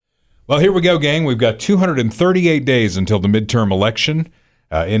Well, here we go, gang. We've got 238 days until the midterm election.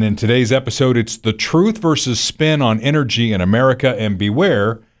 And in today's episode, it's the truth versus spin on energy in America. And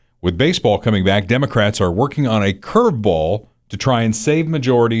beware, with baseball coming back, Democrats are working on a curveball to try and save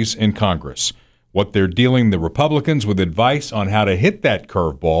majorities in Congress. What they're dealing the Republicans with advice on how to hit that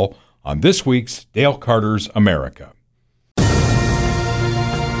curveball on this week's Dale Carter's America.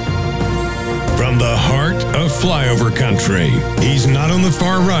 From the heart of flyover country, he's not on the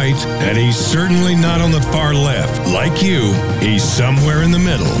far right, and he's certainly not on the far left. Like you, he's somewhere in the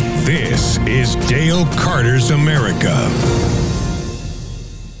middle. This is Dale Carter's America.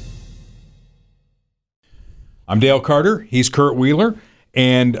 I'm Dale Carter. He's Kurt Wheeler.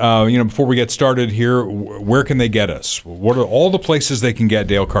 And, before we get started here, where can they get us? What are all the places they can get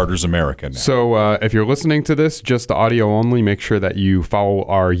Dale Carter's America now? So if you're listening to this, just the audio only, make sure that you follow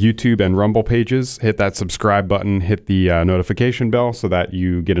our YouTube and Rumble pages. Hit that subscribe button, hit the notification bell so that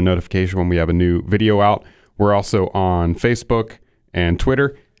you get a notification when we have a new video out. We're also on Facebook and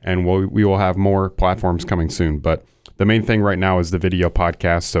Twitter, and we will have more platforms coming soon. But the main thing right now is the video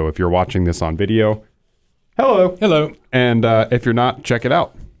podcast. So if you're watching this on video, hello. Hello. And if you're not, check it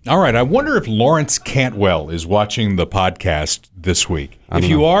out. All right. I wonder if Lawrence Cantwell is watching the podcast this week. If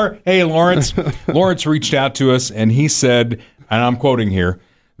you are, hey, Lawrence. Lawrence reached out to us, and he said, and I'm quoting here,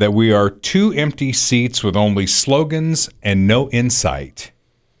 that we are two empty seats with only slogans and no insight.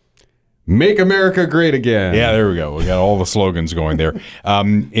 Make America great again. Yeah, there we go. We got all the slogans going there.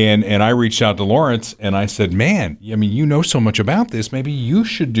 And I reached out to Lawrence, and I said, man, I mean, you know so much about this. Maybe you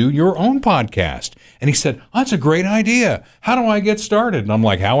should do your own podcast. And he said, oh, that's a great idea. How do I get started? And I'm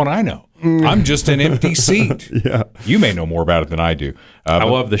like, how would I know? I'm just an empty seat. Yeah. You may know more about it than I do. I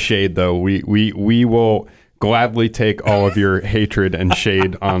love the shade, though. We will gladly take all of your hatred and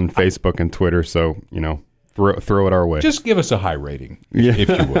shade on Facebook and Twitter. So, throw it our way. Just give us a high rating, if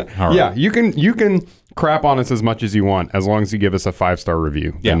you would. All right. Yeah, you can crap on us as much as you want, as long as you give us a 5-star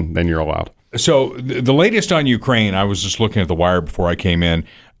review. Then you're allowed. So the latest on Ukraine, I was just looking at the wire before I came in.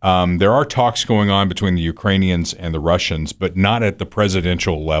 There are talks going on between the Ukrainians and the Russians, but not at the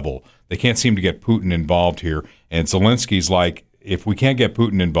presidential level. They can't seem to get Putin involved here. And Zelensky's like, if we can't get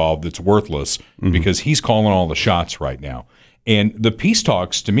Putin involved, it's worthless because he's calling all the shots right now. And the peace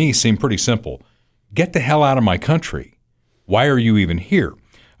talks, to me, seem pretty simple. Get the hell out of my country. Why are you even here?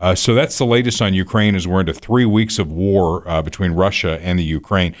 So that's the latest on Ukraine, as we're into 3 weeks of war between Russia and the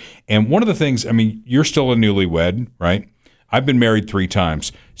Ukraine. And one of the things, I mean, you're still a newlywed, right? I've been married 3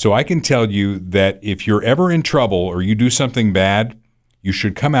 times. So I can tell you that if you're ever in trouble or you do something bad, you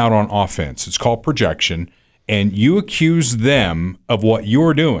should come out on offense. It's called projection. And you accuse them of what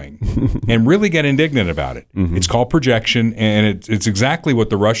you're doing and really get indignant about it. It's called projection, and it's exactly what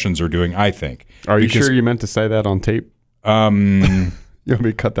the Russians are doing, I think. Are you sure you meant to say that on tape? You want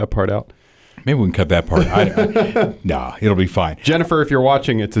me to cut that part out? Maybe we can cut that part. Nah, it'll be fine. Jennifer, if you're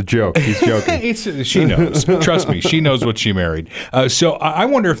watching, it's a joke. He's joking. She knows. Trust me, she knows what she married. So I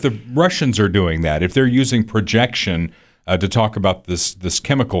wonder if the Russians are doing that, if they're using projection to talk about this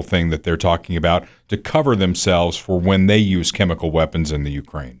chemical thing that they're talking about to cover themselves for when they use chemical weapons in the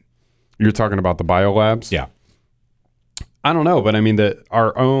Ukraine. You're talking about the biolabs? Yeah. I don't know, but I mean that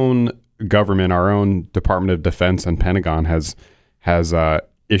our own government, our own Department of Defense and Pentagon has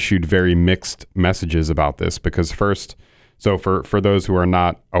issued very mixed messages about this because first, so for those who are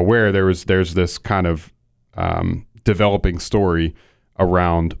not aware, there's this kind of developing story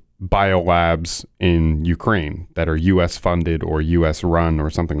around biolabs in Ukraine that are U.S. funded or U.S. run or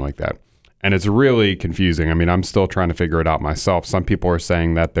something like that. And it's really confusing. I mean, I'm still trying to figure it out myself. Some people are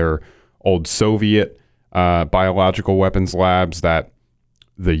saying that they're old Soviet biological weapons labs that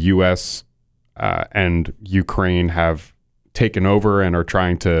the U.S. And Ukraine have taken over and are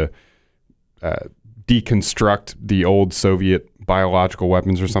trying to deconstruct the old Soviet biological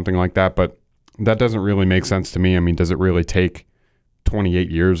weapons or something like that. But that doesn't really make sense to me. I mean, does it really take 28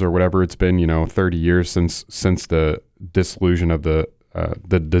 years or whatever it's been, 30 years since the dissolution of the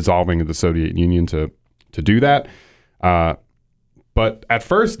dissolving of the Soviet Union to do that. But at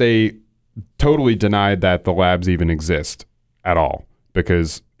first they totally denied that the labs even exist at all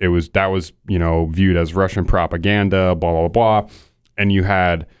because that was viewed as Russian propaganda, blah, blah, blah. And you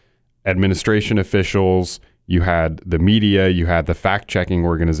had administration officials, you had the media, you had the fact-checking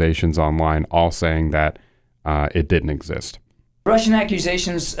organizations online all saying that it didn't exist. Russian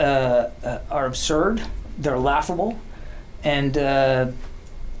accusations are absurd. They're laughable. And, in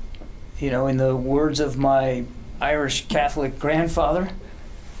the words of my Irish Catholic grandfather,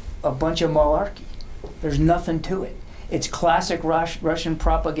 a bunch of malarkey. There's nothing to it. It's classic Russian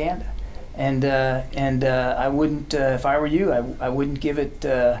propaganda. And I wouldn't, if I were you, I wouldn't give it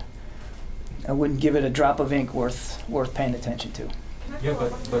I wouldn't give it a drop of ink worth paying attention to. Yeah,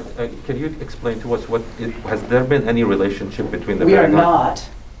 but can you explain to us has there been any relationship between the We are Pentagon?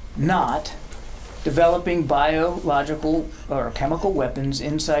 not developing biological or chemical weapons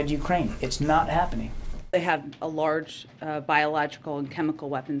inside Ukraine. It's not happening. They have a large biological and chemical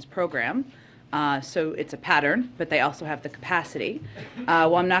weapons program. So it's a pattern, but they also have the capacity.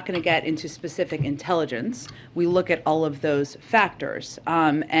 Well, I'm not going to get into specific intelligence. We look at all of those factors.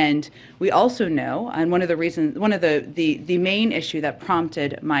 And we also know, and one of the main issue that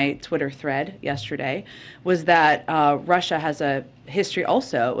prompted my Twitter thread yesterday was that Russia has a history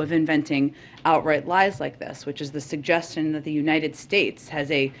also of inventing outright lies like this, which is the suggestion that the United States has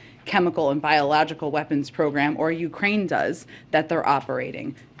a chemical and biological weapons program, or Ukraine does, that they're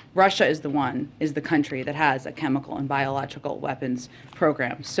operating. Russia is the country that has a chemical and biological weapons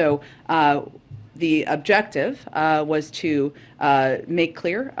program. So the objective was to make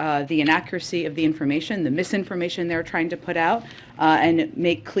clear the inaccuracy of the information, the misinformation they're trying to put out, and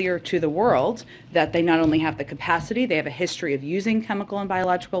make clear to the world that they not only have the capacity, they have a history of using chemical and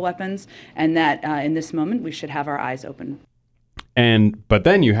biological weapons, and that in this moment we should have our eyes open. But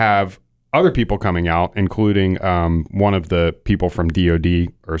then you have other people coming out, including one of the people from DOD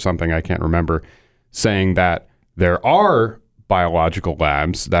or something, I can't remember, saying that there are biological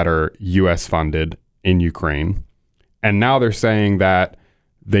labs that are U.S. funded in Ukraine. And now they're saying that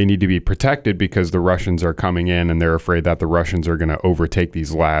they need to be protected because the Russians are coming in and they're afraid that the Russians are going to overtake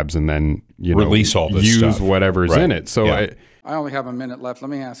these labs and then release all this use stuff. whatever's in it. So Yeah. I only have a minute left.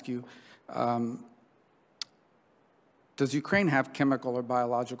 Let me ask you, does Ukraine have chemical or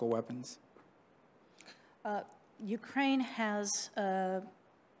biological weapons? Ukraine has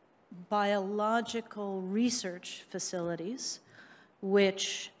biological research facilities,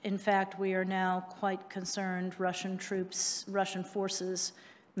 which, in fact, we are now quite concerned Russian forces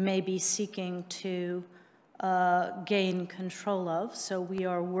may be seeking to gain control of. So we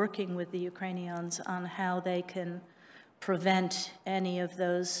are working with the Ukrainians on how they can prevent any of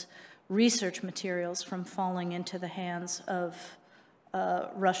those research materials from falling into the hands of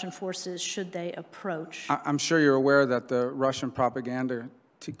Russian forces should they approach. I'm sure you're aware that the Russian propaganda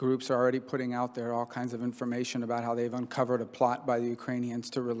groups are already putting out there all kinds of information about how they've uncovered a plot by the Ukrainians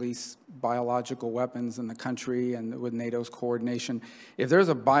to release biological weapons in the country and with NATO's coordination. If there's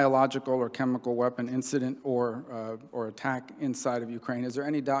a biological or chemical weapon incident or attack inside of Ukraine, is there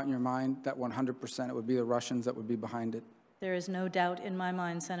any doubt in your mind that 100% it would be the Russians that would be behind it? There is no doubt in my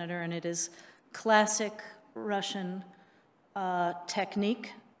mind, Senator, and it is classic Russian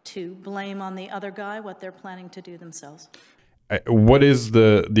technique to blame on the other guy what they're planning to do themselves. What is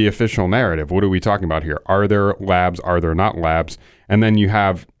the official narrative? What are we talking about here? Are there labs? Are there not labs? And then you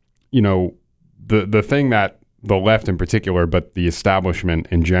have, the thing that the left in particular, but the establishment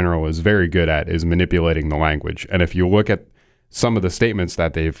in general is very good at is manipulating the language. And if you look at some of the statements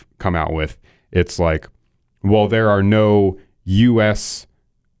that they've come out with, it's like, well, there are no U.S.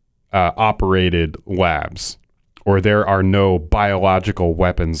 Operated labs, or there are no biological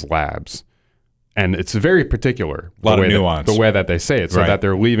weapons labs. And it's very particular. A lot of nuance. The way that they say it, so Right. that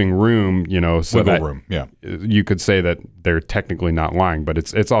they're leaving room, so Wiggle that room, yeah. you could say that they're technically not lying, but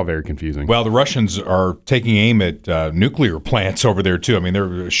it's all very confusing. Well, the Russians are taking aim at nuclear plants over there, too. I mean,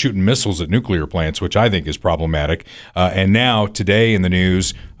 they're shooting missiles at nuclear plants, which I think is problematic. And now, today in the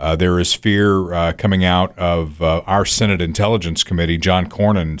news, there is fear coming out of our Senate Intelligence Committee. John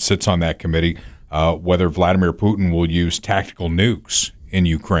Cornyn sits on that committee, whether Vladimir Putin will use tactical nukes in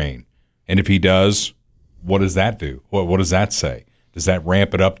Ukraine. And if he does, what does that do? What does that say? Does that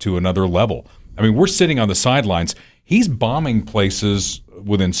ramp it up to another level? I mean, we're sitting on the sidelines. He's bombing places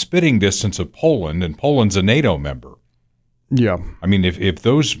within spitting distance of Poland, and Poland's a NATO member. Yeah. I mean, if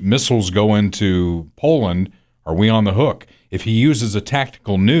those missiles go into Poland, are we on the hook? If he uses a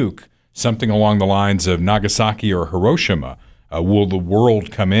tactical nuke, something along the lines of Nagasaki or Hiroshima, will the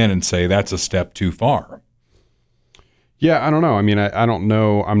world come in and say that's a step too far? Yeah, I don't know. I mean, I don't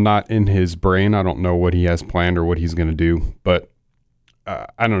know. I'm not in his brain. I don't know what he has planned or what he's going to do. But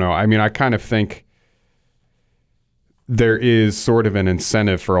I don't know. I mean, I kind of think there is sort of an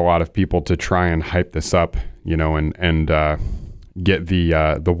incentive for a lot of people to try and hype this up, and get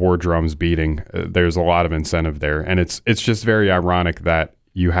the war drums beating. There's a lot of incentive there. And it's just very ironic that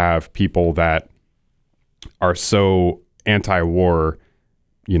you have people that are so anti-war,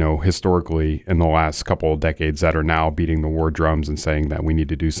 historically in the last couple of decades that are now beating the war drums and saying that we need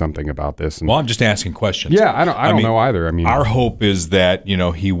to do something about this. And Well, I'm just asking questions. yeah, I don't know either. I mean, Our hope is that,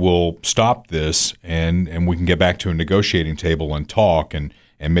 he will stop this and we can get back to a negotiating table and talk and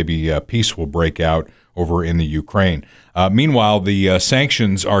maybe peace will break out over in the Ukraine. Meanwhile, the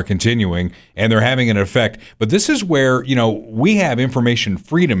sanctions are continuing and they're having an effect. But this is where, we have information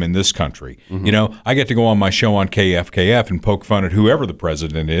freedom in this country. I get to go on my show on KFKF and poke fun at whoever the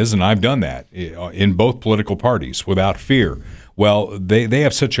president is, and I've done that in both political parties without fear. Well, they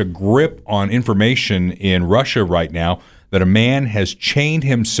have such a grip on information in Russia right now that a man has chained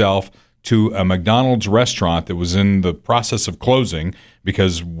himself to a McDonald's restaurant that was in the process of closing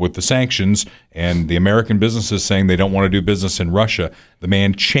because with the sanctions and the American businesses saying they don't want to do business in Russia, the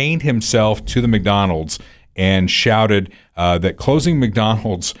man chained himself to the McDonald's and shouted that closing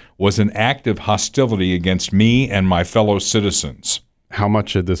McDonald's was an act of hostility against me and my fellow citizens. How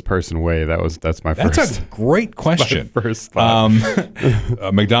much did this person weigh? That's my first. That's a great question. First thought.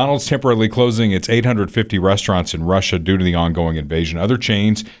 McDonald's temporarily closing its 850 restaurants in Russia due to the ongoing invasion. Other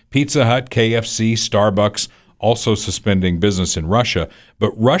chains, Pizza Hut, KFC, Starbucks, also suspending business in Russia.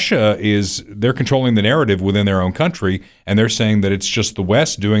 But Russia they're controlling the narrative within their own country, and they're saying that it's just the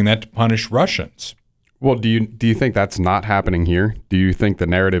West doing that to punish Russians. Well, do you think that's not happening here? Do you think the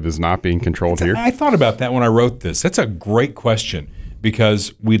narrative is not being controlled here? I thought about that when I wrote this. That's a great question.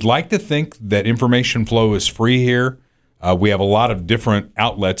 Because we'd like to think that information flow is free here. We have a lot of different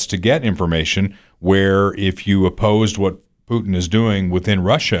outlets to get information where if you opposed what Putin is doing within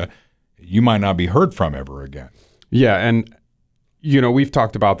Russia, you might not be heard from ever again. Yeah, and, we've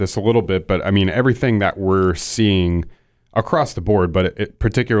talked about this a little bit, but, everything that we're seeing across the board, but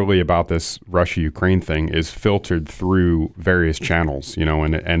particularly about this Russia-Ukraine thing, is filtered through various channels,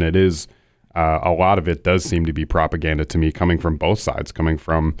 and it is... a lot of it does seem to be propaganda to me, coming from both sides, coming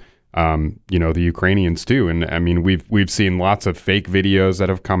from the Ukrainians too. And we've seen lots of fake videos that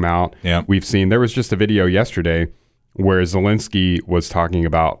have come out. Yeah. There was just a video yesterday where Zelensky was talking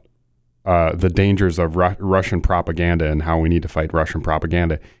about the dangers of Russian propaganda and how we need to fight Russian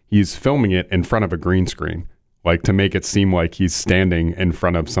propaganda. He's filming it in front of a green screen, like to make it seem like he's standing in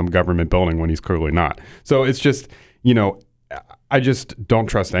front of some government building when he's clearly not. So it's just, I just don't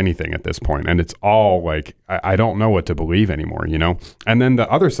trust anything at this point. And it's all like, I don't know what to believe anymore, And then the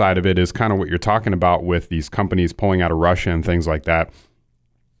other side of it is kind of what you're talking about with these companies pulling out of Russia and things like that.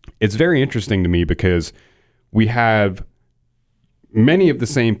 It's very interesting to me because we have many of the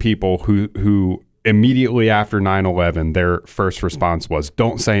same people who immediately after 9/11, their first response was,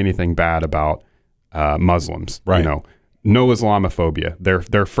 don't say anything bad about Muslims, right. No Islamophobia.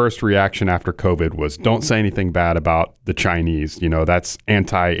 Their first reaction after COVID was, don't say anything bad about the Chinese. That's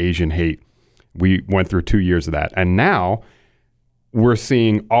anti-Asian hate. We went through 2 years of that. And now we're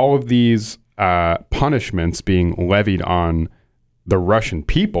seeing all of these punishments being levied on the Russian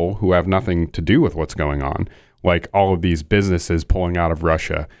people who have nothing to do with what's going on, like all of these businesses pulling out of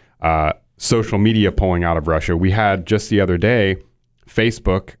Russia, social media pulling out of Russia. We had just the other day,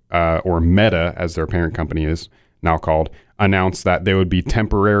 Facebook, or Meta, as their parent company is now called, announced that they would be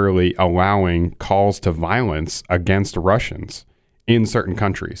temporarily allowing calls to violence against Russians in certain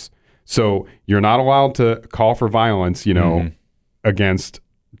countries. So you're not allowed to call for violence, against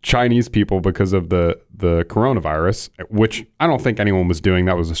Chinese people because of the coronavirus, which I don't think anyone was doing.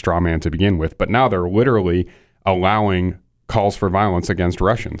 That was a straw man to begin with. But now they're literally allowing calls for violence against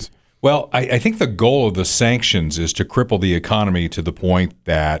Russians. Well, I think the goal of the sanctions is to cripple the economy to the point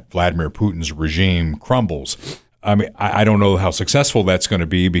that Vladimir Putin's regime crumbles. I don't know how successful that's going to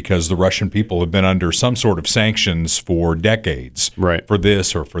be because the Russian people have been under some sort of sanctions for decades, right, for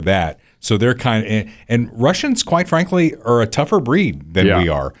this or for that. So they're and Russians, quite frankly, are a tougher breed than we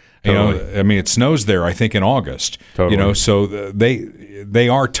are. Totally. It snows there, I think, in August. Totally. So they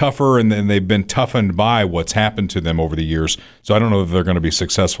are tougher, and then they've been toughened by what's happened to them over the years. So I don't know if they're going to be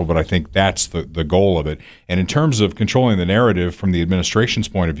successful, but I think that's the goal of it. And in terms of controlling the narrative from the administration's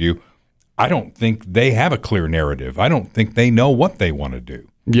point of view, I don't think they have a clear narrative. I don't think they know what they want to do.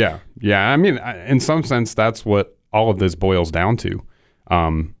 Yeah. In some sense, that's what all of this boils down to,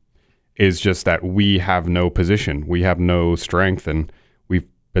 is just that we have no position. We have no strength. And we've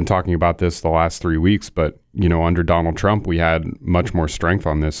been talking about this the last 3 weeks, but, under Donald Trump, we had much more strength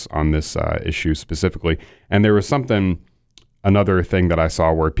on this issue specifically. And there was another thing that I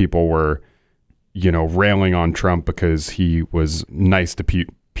saw where people were, railing on Trump because he was nice to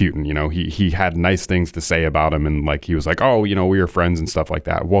Putin. He had nice things to say about him, and he was like, oh, we were friends and stuff like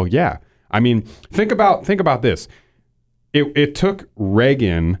that. Well, yeah. Think about this. It took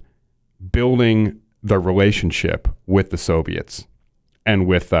Reagan building the relationship with the Soviets and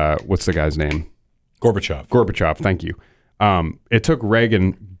with what's the guy's name? Gorbachev. Thank you. It took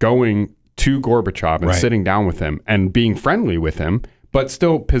Reagan going to Gorbachev and sitting down with him and being friendly with him, but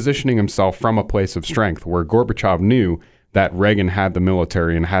still positioning himself from a place of strength where Gorbachev knew that Reagan had the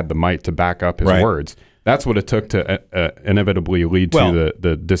military and had the might to back up his Right. words. That's what it took to inevitably lead to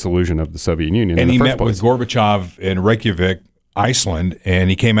the dissolution of the Soviet Union. And in the he first met place. with Gorbachev in Reykjavik, Iceland, and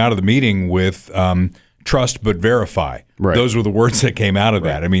he came out of the meeting with trust but verify. Right. Those were the words that came out of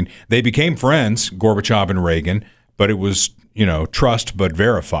that. I mean, they became friends, Gorbachev and Reagan, but it was, trust but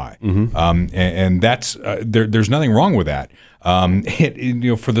verify. And that's there's nothing wrong with that.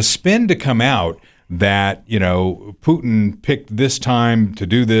 For the spin to come out that, Putin picked this time to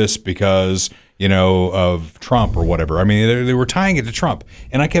do this because of Trump or whatever. I mean, they were tying it to Trump.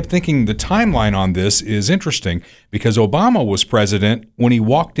 And I kept thinking the timeline on this is interesting because Obama was president when he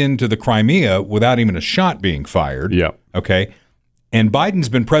walked into the Crimea without even a shot being fired. Yeah. Okay. And Biden's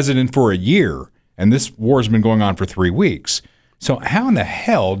been president for a year, and this war has been going on for 3 weeks. So how in the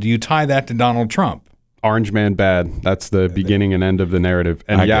hell do you tie that to Donald Trump? Orange man bad. That's the beginning and end of the narrative.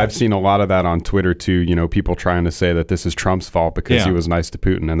 And I've seen a lot of that on Twitter too. People trying to say that this is Trump's fault because he was nice to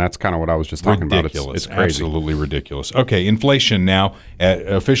Putin, and that's kind of what I was just talking about. It's crazy. Absolutely ridiculous. Okay, inflation now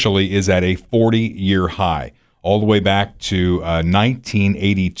officially is at a 40-year high, all the way back to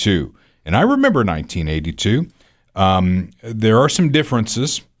 1982. And I remember 1982. There are some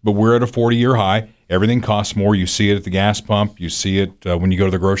differences, but we're at a 40-year high. Everything costs more. You see it at the gas pump. You see it when you go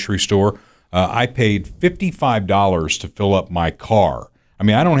to the grocery store. I paid $55 to fill up my car. I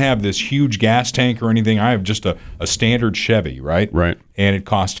mean, I don't have this huge gas tank or anything. I have just a standard Chevy, right? Right. And it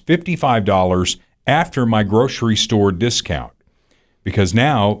cost $55 after my grocery store discount. Because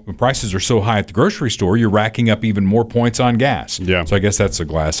now the prices are so high at the grocery store, you're racking up even more points on gas. Yeah. So I guess that's a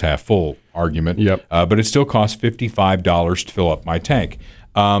glass half full argument. Yep. But it still costs $55 to fill up my tank.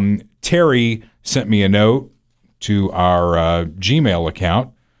 Terry sent me a note to our Gmail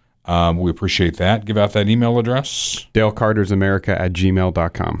account. We appreciate that. Give out that email address.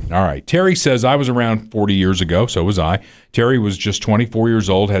 DaleCartersAmerica@gmail.com. All right. Terry says, I was around 40 years ago. So was I. Terry was just 24 years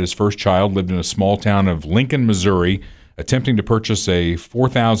old, had his first child, lived in a small town of Lincoln, Missouri, attempting to purchase a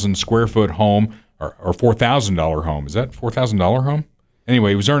 4,000 square foot home or $4,000 home. Is that $4,000 home?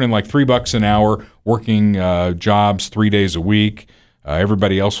 Anyway, he was earning like $3 an hour, working jobs 3 days a week.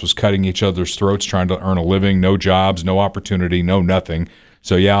 Everybody else was cutting each other's throats, trying to earn a living. No jobs, no opportunity, no nothing.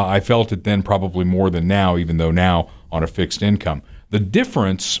 So, yeah, I felt it then probably more than now, even though now on a fixed income. The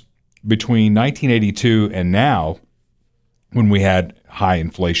difference between 1982 and now, when we had high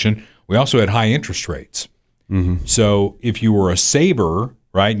inflation, we also had high interest rates. Mm-hmm. So if you were a saver,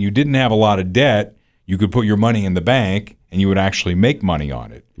 right, and you didn't have a lot of debt, you could put your money in the bank and you would actually make money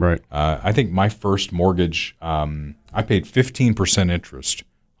on it. Right. I think my first mortgage, I paid 15% interest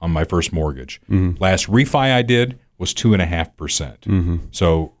on my first mortgage. Mm-hmm. Last refi I did was 2.5%. Mm-hmm.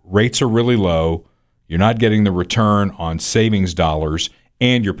 So rates are really low. You're not getting the return on savings dollars,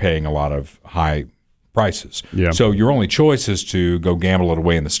 and you're paying a lot of high prices. Yeah. So your only choice is to go gamble it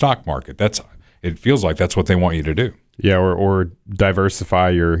away in the stock market. It feels like that's what they want you to do. Yeah, or diversify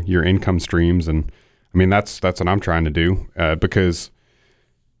your income streams, and I mean that's what I'm trying to do because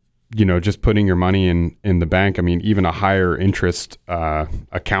just putting your money in the bank. I mean, even a higher interest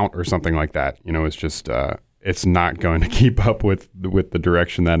account or something like that. It's just it's not going to keep up with the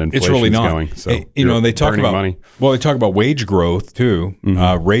direction that inflation it's really not. Going. So they talk about money. Well, they talk about wage growth too.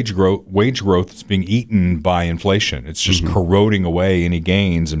 Mm-hmm. Wage growth is being eaten by inflation. It's just corroding away any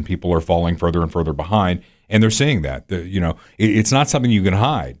gains, and people are falling further and further behind. And they're seeing that. It's not something you can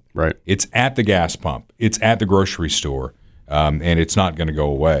hide. Right. It's at the gas pump. It's at the grocery store, and it's not going to go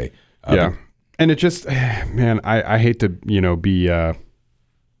away. Yeah. And it just, man, I hate to be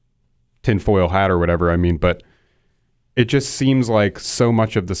tinfoil hat or whatever. I mean, but it just seems like so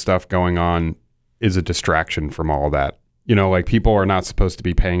much of the stuff going on is a distraction from all of that. Like people are not supposed to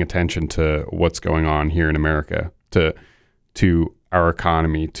be paying attention to what's going on here in America, to our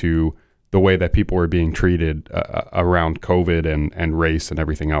economy, to the way that people are being treated around COVID and race and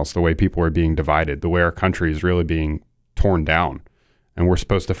everything else, the way people are being divided, the way our country is really being torn down. And we're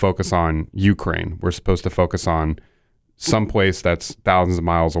supposed to focus on Ukraine. We're supposed to focus on someplace that's thousands of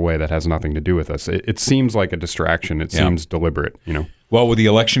miles away that has nothing to do with us. It seems like a distraction. It seems deliberate, Well, with the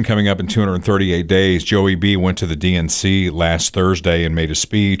election coming up in 238 days, Joey B. went to the DNC last Thursday and made a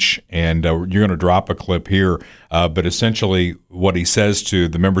speech, and you're going to drop a clip here. But essentially what he says to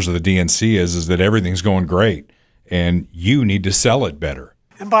the members of the DNC is that everything's going great, and you need to sell it better.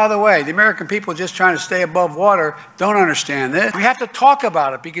 And by the way, the American people just trying to stay above water don't understand this. We have to talk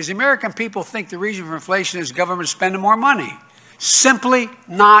about it because the American people think the reason for inflation is government spending more money. Simply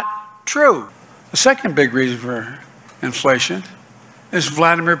not true. The second big reason for inflation is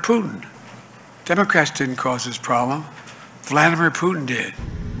Vladimir Putin. Democrats didn't cause this problem. Vladimir Putin did.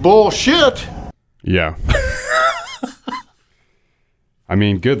 Bullshit. Yeah. I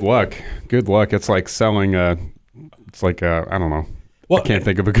mean, good luck. Good luck. It's like selling I don't know. Well, I can't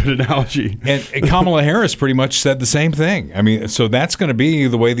think of a good analogy. And Kamala Harris pretty much said the same thing. I mean, so that's going to be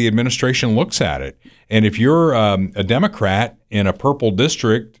the way the administration looks at it. And if you're a Democrat in a purple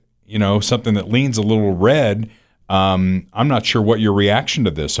district, you know, something that leans a little red, I'm not sure what your reaction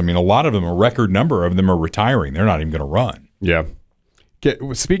to this. I mean, a lot of them, a record number of them are retiring. They're not even going to run. Yeah.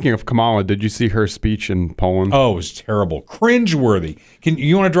 Speaking of Kamala, did you see her speech in Poland? Oh, it was terrible. Cringeworthy.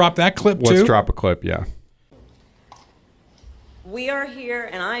 You want to drop that clip too? Let's drop a clip, yeah. We are here,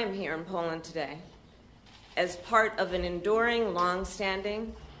 and I am here in Poland today, as part of an enduring,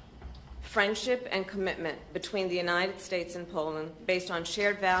 long-standing friendship and commitment between the United States and Poland based on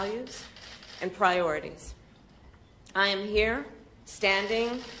shared values and priorities. I am here,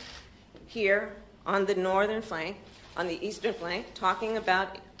 standing here on the northern flank, on the eastern flank, talking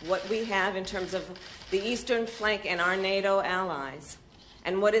about what we have in terms of the eastern flank and our NATO allies,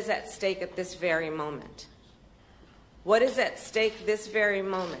 and what is at stake at this very moment. What is at stake this very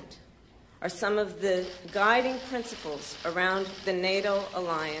moment are some of the guiding principles around the NATO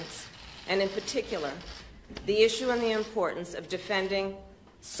alliance, and in particular, the issue and the importance of defending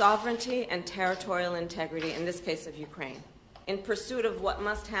sovereignty and territorial integrity, in this case of Ukraine, in pursuit of what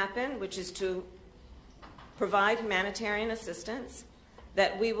must happen, which is to provide humanitarian assistance,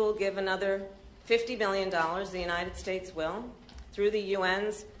 that we will give another $50 million, the United States will, through the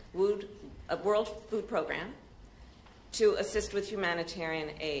UN's World Food Program, to assist with humanitarian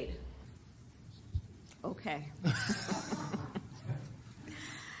aid. Okay.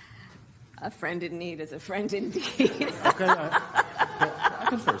 A friend in need is a friend indeed. Okay, I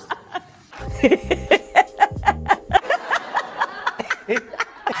can first.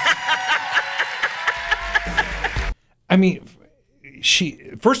 I mean,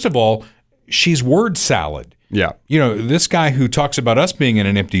 first of all, she's word salad. Yeah. You know, this guy who talks about us being in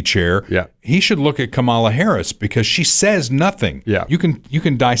an empty chair, he should look at Kamala Harris because she says nothing. Yeah. You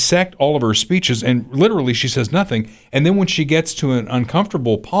can dissect all of her speeches and literally she says nothing. And then when she gets to an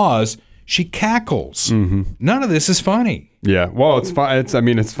uncomfortable pause, she cackles. Mm-hmm. None of this is funny. Yeah. Well, it's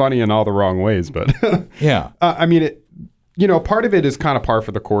it's funny in all the wrong ways, but yeah. I mean, part of it is kind of par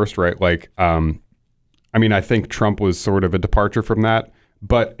for the course, right? Like, I think Trump was sort of a departure from that.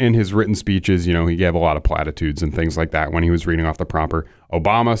 But in his written speeches, he gave a lot of platitudes and things like that when he was reading off the prompter.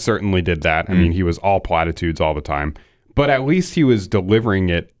 Obama certainly did that. I mean, he was all platitudes all the time. But at least he was delivering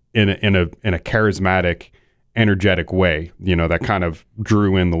it in a charismatic, energetic way, that kind of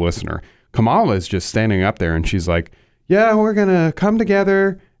drew in the listener. Kamala is just standing up there and she's like, yeah, we're going to come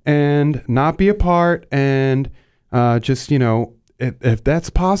together and not be apart. And just, if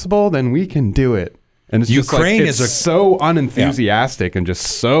that's possible, then we can do it. And it's Ukraine just it's so unenthusiastic and just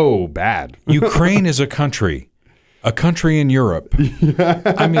so bad. Ukraine is a country in Europe.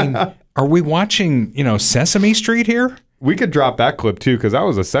 I mean, are we watching, Sesame Street here? We could drop that clip too, because that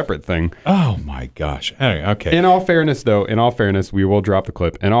was a separate thing. Oh my gosh. Anyway, okay. In all fairness, we will drop the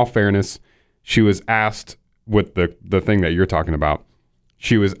clip. In all fairness, she was asked with the thing that you're talking about.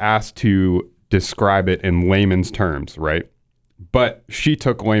 She was asked to describe it in layman's terms, right? But she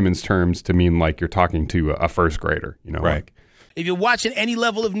took layman's terms to mean like you're talking to a first grader, Right. Like, if you're watching any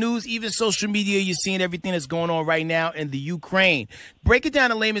level of news, even social media, you're seeing everything that's going on right now in the Ukraine. Break it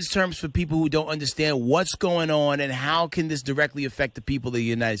down in layman's terms for people who don't understand what's going on and how can this directly affect the people of the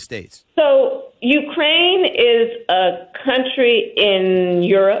United States. So Ukraine is a country in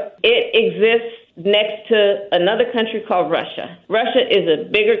Europe. It exists next to another country called Russia. Russia is a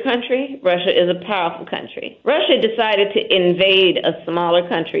bigger country. Russia is a powerful country. Russia decided to invade a smaller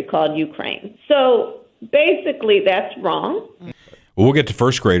country called Ukraine. So basically, that's wrong. Well, we'll get to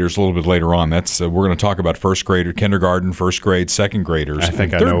first graders a little bit later on. That's we're going to talk about first grader, kindergarten, first grade, second graders, I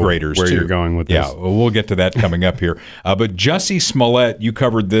think third I know graders where too. you're going with this. Yeah, well, we'll get to that coming up here. But Jussie Smollett, you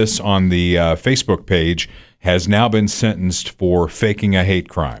covered this on the Facebook page, has now been sentenced for faking a hate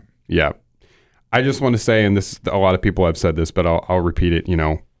crime. Yeah. I just want to say, and this a lot of people have said this, but I'll repeat it.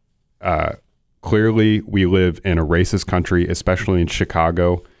 Clearly, we live in a racist country, especially in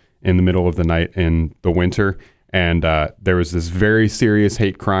Chicago, in the middle of the night in the winter. And there was this very serious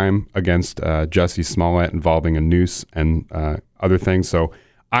hate crime against Jussie Smollett involving a noose and other things. So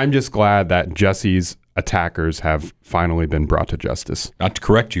I'm just glad that Jussie's attackers have finally been brought to justice. Not to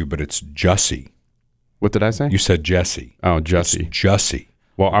correct you, but it's Jussie. What did I say? You said Jesse. Oh, Jussie. It's Jussie.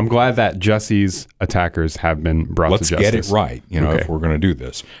 Well, I'm glad that Jussie's attackers have been brought to justice. Let's get it right, if we're going to do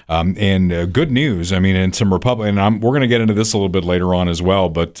this. And good news, and some Republican, and we're going to get into this a little bit later on as well,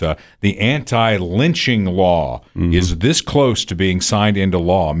 but the anti-lynching law is this close to being signed into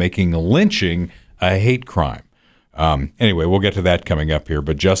law, making lynching a hate crime. Anyway, we'll get to that coming up here,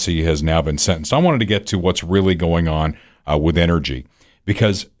 but Jussie has now been sentenced. I wanted to get to what's really going on with energy,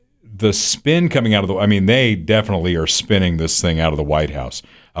 because the spin coming out of they definitely are spinning this thing out of the White House.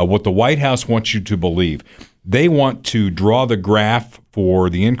 What the White House wants you to believe, they want to draw the graph for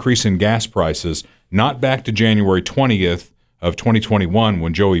the increase in gas prices, not back to January 20th of 2021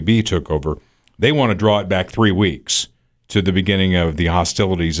 when Joey B took over. They want to draw it back 3 weeks to the beginning of the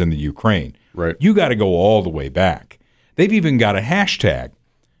hostilities in the Ukraine. Right. You got to go all the way back. They've even got a hashtag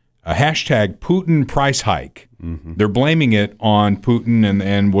Putin price hike. Mm-hmm. They're blaming it on Putin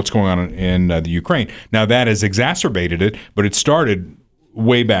and what's going on in the Ukraine. Now, that has exacerbated it, but it started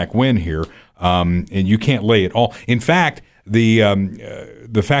way back when here, and you can't lay it all. In fact, the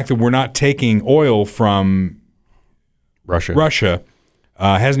fact that we're not taking oil from Russia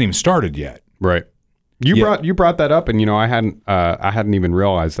hasn't even started yet. Right. You brought that up, and I hadn't even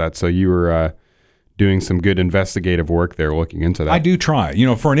realized that. So you were doing some good investigative work there, looking into that. I do try.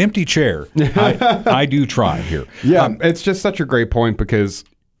 For an empty chair, I do try here. Yeah, it's just such a great point because,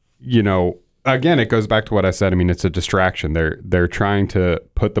 again, it goes back to what I said. I mean, it's a distraction. They're trying to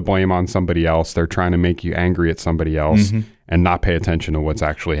put the blame on somebody else. They're trying to make you angry at somebody else and not pay attention to what's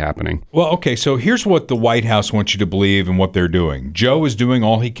actually happening. Well, okay, so here's what the White House wants you to believe and what they're doing. Joe is doing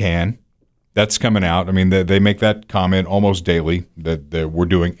all he can. That's coming out. I mean, they make that comment almost daily that we're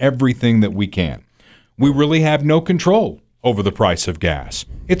doing everything that we can. We really have no control over the price of gas.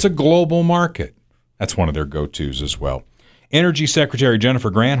 It's a global market. That's one of their go-tos as well. Energy Secretary Jennifer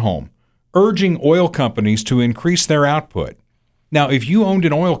Granholm urging oil companies to increase their output. Now, if you owned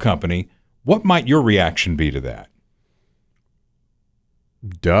an oil company, what might your reaction be to that?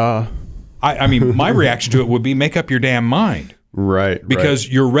 Duh. I mean, my reaction to it would be make up your damn mind. Right. Because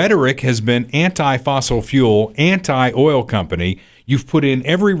your rhetoric has been anti-fossil fuel, anti-oil company. You've put in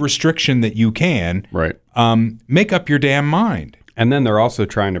every restriction that you can. Right. Make up your damn mind. And then they're also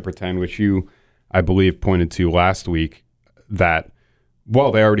trying to pretend, which you, I believe, pointed to last week, that,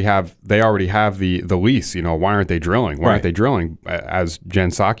 well, they already have the lease. Why aren't they drilling? Why aren't they drilling? As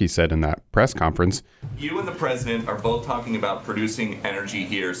Jen Psaki said in that press conference. You and the president are both talking about producing energy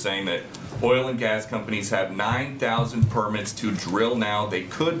here, saying that oil and gas companies have 9,000 permits to drill now. They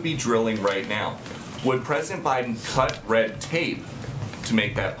could be drilling right now. Would President Biden cut red tape to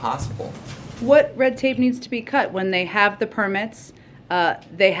make that possible? What red tape needs to be cut? When they have the permits,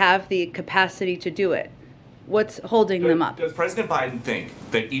 they have the capacity to do it. What's holding them up? Does President Biden think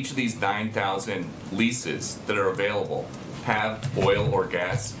that each of these 9,000 leases that are available have oil or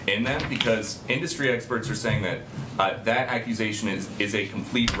gas in them? Because industry experts are saying that that accusation is a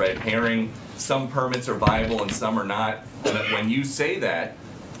complete red herring. Some permits are viable and some are not. And that when you say that,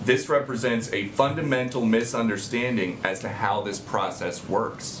 this represents a fundamental misunderstanding as to how this process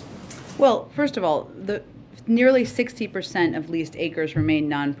works. Well, first of all, nearly 60% of leased acres remain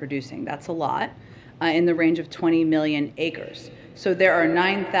non-producing. That's a lot, in the range of 20 million acres. So there are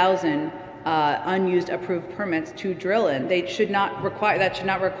 9,000 unused approved permits to drill in. That should not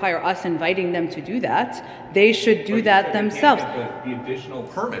require us inviting them to do that. They should do that themselves. The additional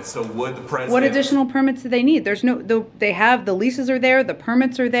permits. So would the president? What additional permits do they need? They have the leases are there, the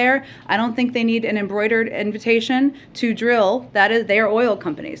permits are there. I don't think they need an embroidered invitation to drill. They are oil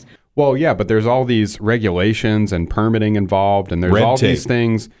companies. Well, yeah, but there's all these regulations and permitting involved, and there's all these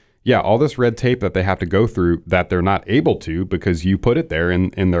things. Yeah, all this red tape that they have to go through that they're not able to because you put it there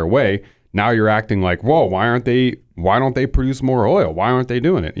in their way. Now you're acting like, whoa, why don't they produce more oil? Why aren't they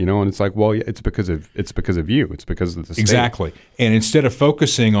doing it? And it's like, well, it's because of you. It's because of the state. Exactly. And instead of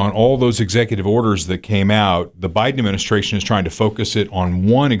focusing on all those executive orders that came out, the Biden administration is trying to focus it on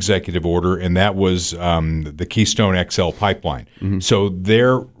one executive order, and that was the Keystone XL pipeline. Mm-hmm. So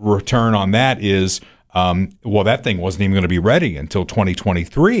their return on that is, that thing wasn't even going to be ready until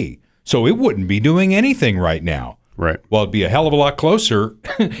 2023. So it wouldn't be doing anything right now. Right. Well, it'd be a hell of a lot closer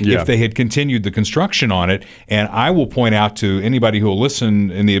if they had continued the construction on it. And I will point out to anybody who will listen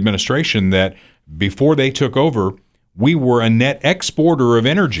in the administration that before they took over, we were a net exporter of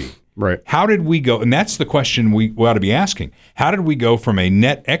energy. Right. How did we go? And that's the question we ought to be asking. How did we go from a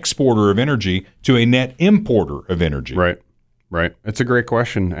net exporter of energy to a net importer of energy? Right. Right. It's a great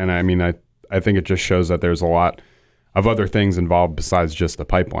question. And I mean, I think it just shows that there's a lot of other things involved besides just the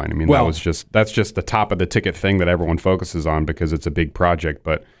pipeline. I mean, that's just the top of the ticket thing that everyone focuses on because it's a big project.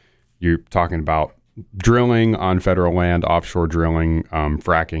 But you're talking about drilling on federal land, offshore drilling,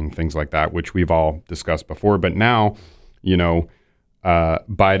 fracking, things like that, which we've all discussed before. But now,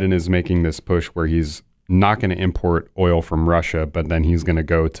 Biden is making this push where he's not going to import oil from Russia, but then he's going to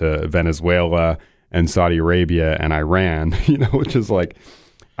go to Venezuela and Saudi Arabia and Iran, which is like,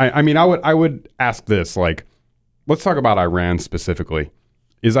 I would ask this, like, let's talk about Iran specifically.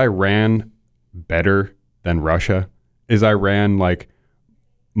 Is Iran better than Russia? Is Iran like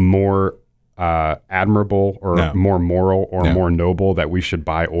more admirable or more moral or more noble that we should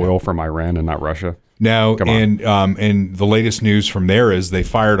buy oil from Iran and not Russia? No, and the latest news from there is they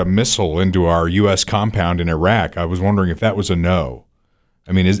fired a missile into our U.S. compound in Iraq. I was wondering if that was a no.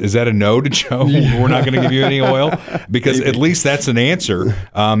 I mean, is that a no to Joe? We're not going to give you any oil? Because at least that's an answer.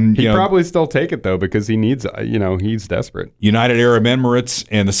 He'd probably still take it, though, because he needs, he's desperate. United Arab Emirates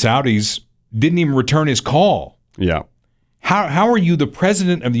and the Saudis didn't even return his call. Yeah. How are you the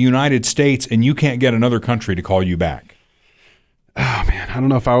president of the United States and you can't get another country to call you back? Oh, man, I don't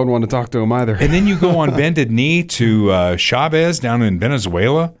know if I would want to talk to him either. And then you go on bended knee to Chavez down in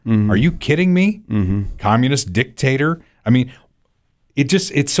Venezuela? Are you kidding me? Communist dictator? I mean,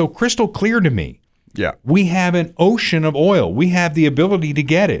 it's so crystal clear to me. Yeah. We have an ocean of oil. We have the ability to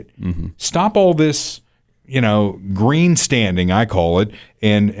get it. Stop all this, greenstanding, I call it,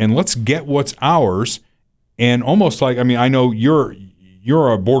 and let's get what's ours. And almost like, I mean, I know you're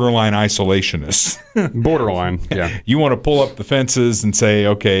a borderline isolationist. Borderline, yeah. You want to pull up the fences and say,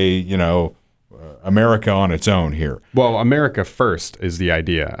 okay, America on its own here. Well, America first is the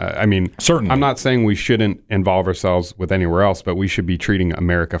idea. I mean, certainly. I'm not saying we shouldn't involve ourselves with anywhere else, but we should be treating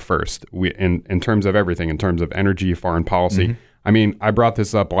America first. In terms of everything, in terms of energy, foreign policy. I mean, I brought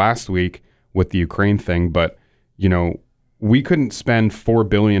this up last week with the Ukraine thing, but we couldn't spend $4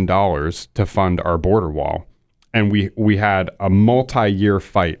 billion to fund our border wall. And we had a multi-year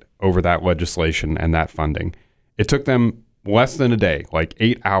fight over that legislation and that funding. It took them less than a day, like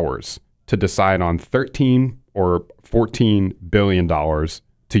 8 hours, to decide on $13 or $14 billion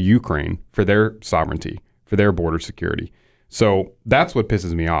to Ukraine for their sovereignty, for their border security. So that's what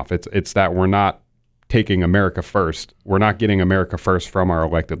pisses me off. It's that we're not taking America first. We're not getting America first from our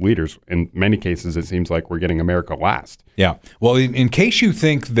elected leaders. In many cases, it seems like we're getting America last. Yeah. Well, in case you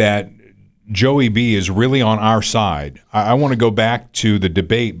think that Joey B is really on our side, I want to go back to the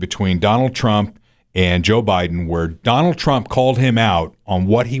debate between Donald Trump and Joe Biden, where Donald Trump called him out on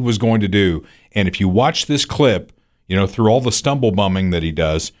what he was going to do. And if you watch this clip, through all the stumble bumming that he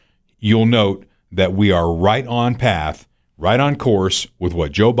does, you'll note that we are right on path, right on course with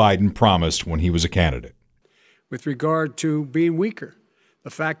what Joe Biden promised when he was a candidate. With regard to being weaker,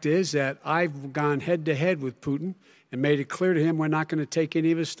 the fact is that I've gone head to head with Putin and made it clear to him we're not going to take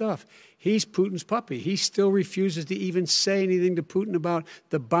any of his stuff. He's Putin's puppy. He still refuses to even say anything to Putin about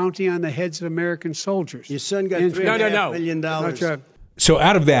the bounty on the heads of American soldiers. Your son got $3.5 million. So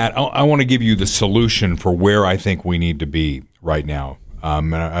out of that, I want to give you the solution for where I think we need to be right now.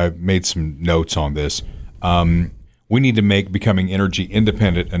 And I've made some notes on this. We need to make becoming energy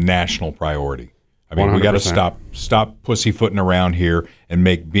independent a national priority. I mean, 100%. We got to stop pussyfooting around here and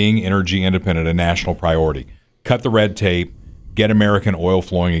make being energy independent a national priority. Cut the red tape, get American oil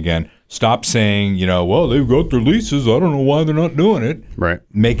flowing again. Stop saying, well, they've got their leases. I don't know why they're not doing it. Right.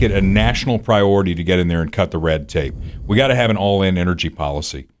 Make it a national priority to get in there and cut the red tape. We got to have an all-in energy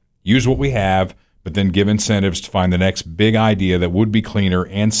policy. Use what we have, but then give incentives to find the next big idea that would be cleaner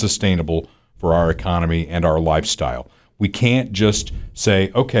and sustainable for our economy and our lifestyle. We can't just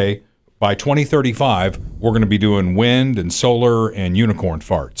say, okay, by 2035, we're going to be doing wind and solar and unicorn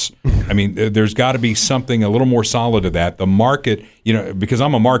farts. I mean, there's got to be something a little more solid to that. The market, because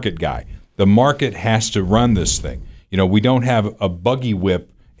I'm a market guy, the market has to run this thing. We don't have a buggy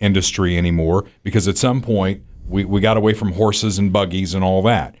whip industry anymore because at some point we got away from horses and buggies and all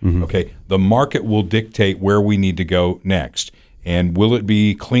that. Okay, the market will dictate where we need to go next. And will it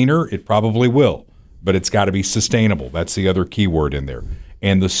be cleaner? It probably will, but it's got to be sustainable. That's the other key word in there.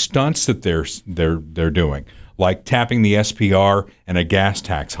 And the stunts that they're doing, like tapping the SPR and a gas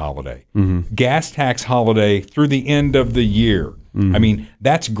tax holiday. Gas tax holiday through the end of the year. I mean,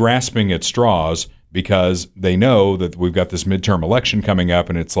 that's grasping at straws because they know that we've got this midterm election coming up,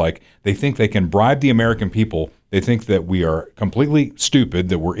 and it's like they think they can bribe the American people. They think that we are completely stupid,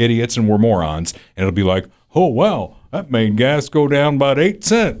 that we're idiots and we're morons, and it'll be like, oh, well, that made gas go down about 8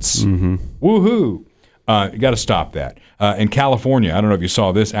 cents. Woohoo. You got to stop that. In California, I don't know if you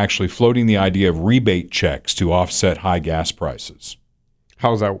saw this, actually floating the idea of rebate checks to offset high gas prices.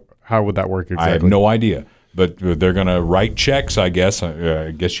 How would that work exactly? I have no idea, but they're going to write checks, I guess.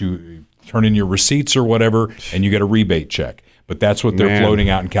 I guess you turn in your receipts or whatever, and you get a rebate check. But that's what they're floating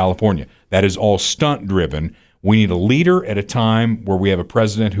out in California. That is all stunt-driven. We need a leader at a time where we have a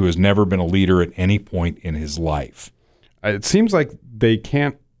president who has never been a leader at any point in his life. It seems like they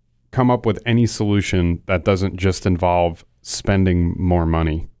can't come up with any solution that doesn't just involve spending more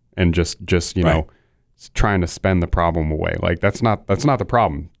money and just trying to spend the problem away. Like that's not the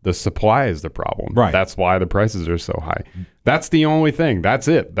problem. The supply is the problem. Right. That's why the prices are so high. That's the only thing. That's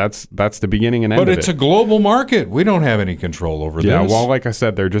it. That's the beginning and end of it. But it's a global market. We don't have any control over this. Yeah, well, like I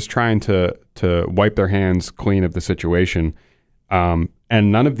said, they're just trying to wipe their hands clean of the situation. And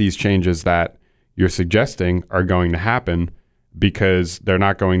none of these changes that you're suggesting are going to happen because they're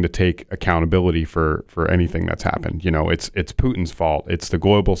not going to take accountability for anything that's happened. You know, it's Putin's fault. It's the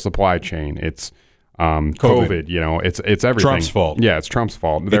global supply chain. It's COVID. You know, it's everything. Trump's fault. Yeah, it's Trump's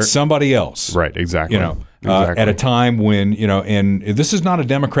fault. It's somebody else. Right, exactly. You know, at a time when, you know, and this is not a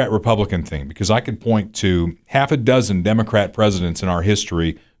Democrat-Republican thing, because I could point to half a dozen Democrat presidents in our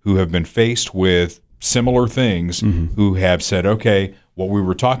history who have been faced with similar things, who have said, okay, what we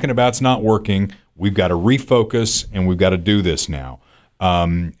were talking about is not working. We've got to refocus, and we've got to do this now.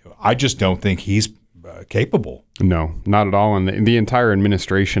 I just don't think he's capable. No, not at all. And the entire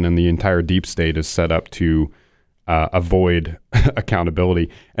administration and the entire deep state is set up to avoid accountability.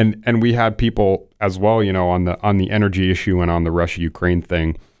 And we had people as well, you know, on the energy issue and on the Russia-Ukraine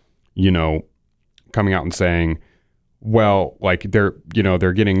thing, you know, coming out and saying, well, like they're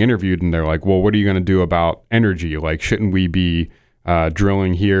getting interviewed and they're like, well, what are you going to do about energy? Like, shouldn't we be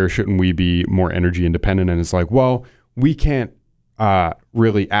drilling here? Shouldn't we be more energy independent? And it's like, well, we can't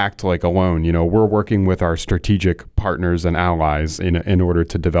really act like alone. You know, we're working with our strategic partners and allies in order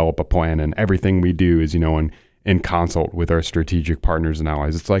to develop a plan, and everything we do is, you know, in consult with our strategic partners and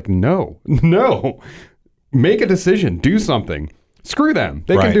allies. It's like, no, make a decision, do something. Screw them.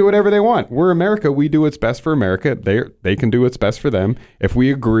 They can do whatever they want. We're America. We do what's best for America. They can do what's best for them. If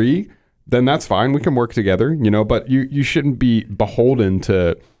we agree, then that's fine. We can work together, you know, but you shouldn't be beholden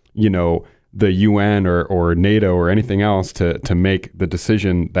to, you know, the UN or NATO or anything else to make the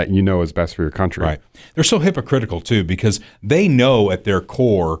decision that you know is best for your country. Right. They're so hypocritical, too, because they know at their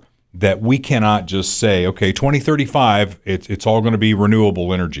core that we cannot just say, okay, 2035, it's all going to be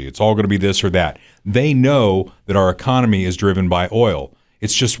renewable energy. It's all going to be this or that. They know that our economy is driven by oil.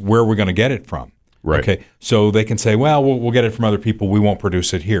 It's just where we're going to get it from. Right. Okay. So they can say, well, we'll get it from other people. We won't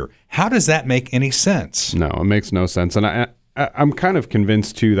produce it here. How does that make any sense? No, it makes no sense. And I'm kind of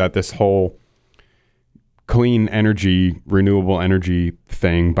convinced, too, that this whole clean energy, renewable energy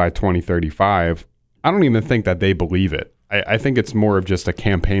thing by 2035, I don't even think that they believe it. I think it's more of just a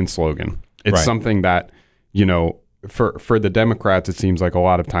campaign slogan. It's something that, you know, for the Democrats, it seems like a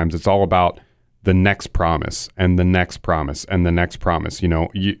lot of times it's all about the next promise and the next promise and the next promise, you know,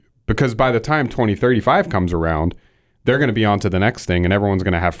 because by the time 2035 comes around, they're going to be on to the next thing and everyone's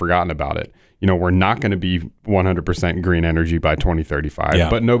going to have forgotten about it. You know, we're not going to be 100% green energy by 2035,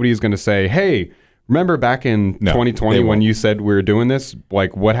 but nobody's going to say, hey, remember back in 2020 when you said we were doing this?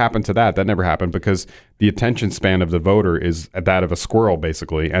 Like, what happened to that? That never happened because the attention span of the voter is that of a squirrel,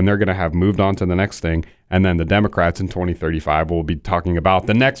 basically, and they're going to have moved on to the next thing. And then the Democrats in 2035 will be talking about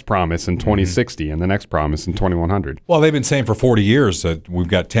the next promise in 2060 and the next promise in 2100. Well, they've been saying for 40 years that we've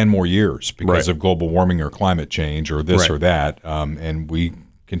got 10 more years because of global warming or climate change or this or that. And we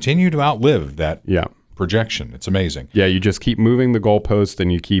continue to outlive that projection. It's amazing. Yeah, you just keep moving the goalpost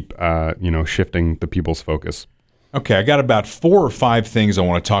and you keep, shifting the people's focus. Okay, I got about 4 or 5 things I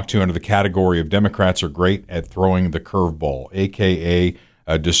want to talk to under the category of Democrats are great at throwing the curveball, a.k.a.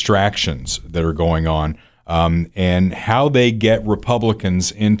 Distractions that are going on, and how they get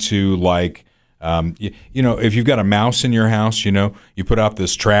Republicans into like, you know, if you've got a mouse in your house, you know, you put out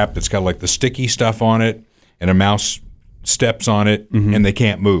this trap that's got like the sticky stuff on it, and a mouse steps on it, and they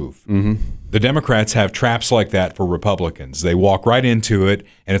can't move. The Democrats have traps like that for Republicans. They walk right into it,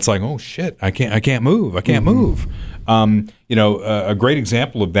 and it's like, oh shit, I can't move. I can't move. You know, a great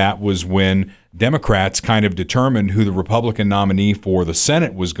example of that was when Democrats kind of determined who the Republican nominee for the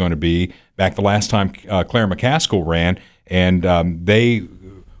Senate was going to be back the last time Claire McCaskill ran, and they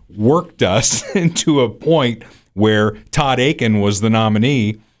worked us into a point where Todd Akin was the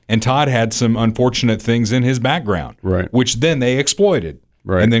nominee, and Todd had some unfortunate things in his background, which then they exploited.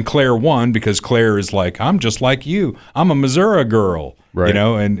 And then Claire won because Claire is like, I'm just like you. I'm a Missouri girl, you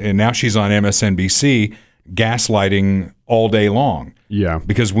know, and now she's on MSNBC gaslighting all day long. Yeah.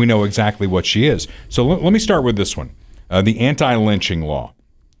 Because we know exactly what she is. So let me start with this one. The anti-lynching law.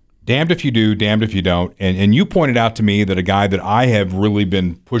 Damned if you do, damned if you don't. And you pointed out to me that a guy that I have really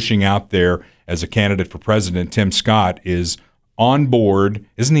been pushing out there as a candidate for president, Tim Scott, is on board.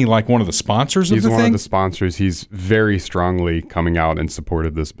 Isn't he like one of the sponsors of the thing? He's one of the sponsors. He's very strongly coming out in support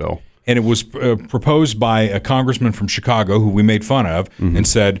of this bill. And it was proposed by a congressman from Chicago who we made fun of and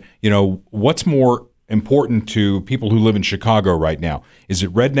said, you know, what's more important to people who live in Chicago right now? Is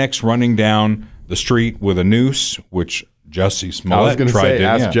it rednecks running down the street with a noose, which Jussie Smollett I was tried say, to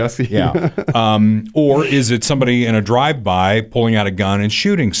ask Jussie. Yeah. Or is it somebody in a drive-by pulling out a gun and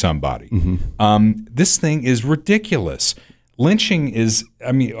shooting somebody? This thing is ridiculous. Lynching is,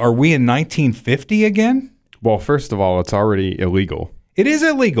 I mean, are we in 1950 again? Well, first of all, it's already illegal. It is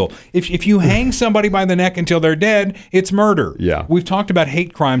illegal. If you hang somebody by the neck until they're dead, it's murder. Yeah. We've talked about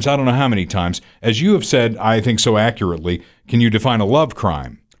hate crimes I don't know how many times. As you have said, I think so accurately, can you define a love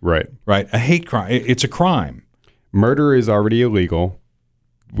crime? Right. Right. A hate crime. It's a crime. Murder is already illegal.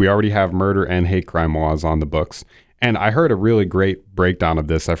 We already have murder and hate crime laws on the books. And I heard a really great breakdown of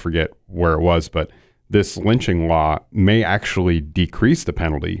this. I forget where it was, but this lynching law may actually decrease the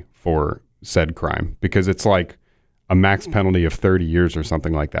penalty for said crime because it's like a max penalty of 30 years or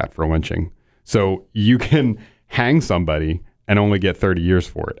something like that for lynching. So you can hang somebody and only get 30 years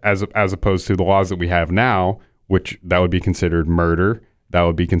for it, as opposed to the laws that we have now, which that would be considered murder. That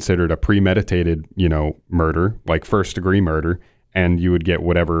would be considered a premeditated, murder, like first-degree murder, and you would get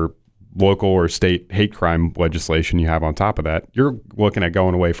whatever local or state hate crime legislation you have on top of that. You're looking at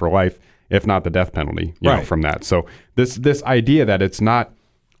going away for life, if not the death penalty, you know, from that. So this idea that it's not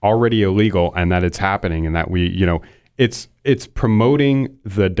already illegal and that it's happening and that we, it's promoting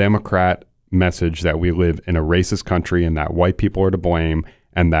the Democrat message that we live in a racist country and that white people are to blame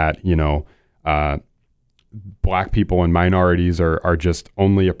and that, black people and minorities are just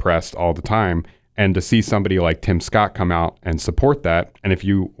only oppressed all the time. And to see somebody like Tim Scott come out and support that, and if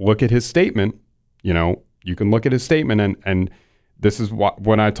you look at his statement, you can look at his statement and this is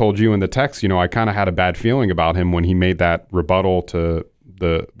when I told you in the text, I kind of had a bad feeling about him when he made that rebuttal to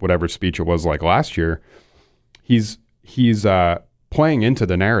the whatever speech it was like last year. He's playing into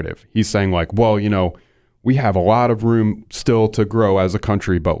the narrative. He's saying like, well, we have a lot of room still to grow as a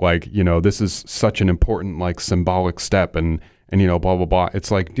country, but this is such an important like symbolic step and blah, blah, blah.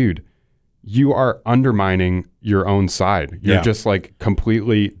 It's like, dude, you are undermining your own side. You're just like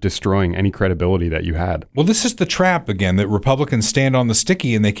completely destroying any credibility that you had. Well, this is the trap again, that Republicans stand on the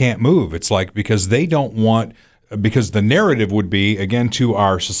sticky and they can't move. It's like because they don't want, because the narrative would be, again, to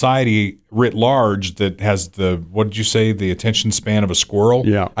our society writ large that has what did you say, the attention span of a squirrel?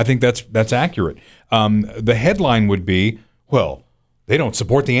 Yeah. I think that's accurate. The headline would be, well, they don't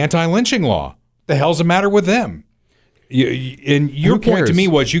support the anti-lynching law. The hell's the matter with them? And your point to me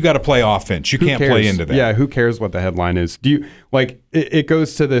was you got to play offense. You can't play into that. Yeah, who cares what the headline is? Do you like it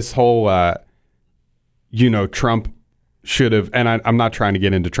goes to this whole Trump should have, and I'm not trying to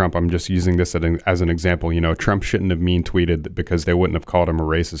get into Trump, I'm just using this as an example. Trump shouldn't have mean tweeted because they wouldn't have called him a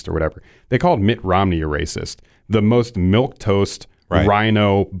racist or whatever. They called Mitt Romney a racist, the most milquetoast,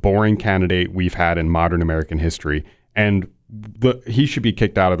 rhino, boring candidate we've had in modern American history, and he should be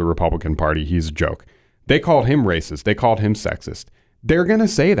kicked out of the Republican Party. He's a joke. They called him racist. They called him sexist. They're going to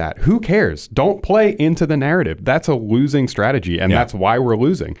say that. Who cares? Don't play into the narrative. That's a losing strategy, and that's why we're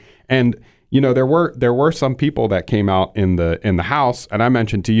losing. And there were some people that came out in the House, and I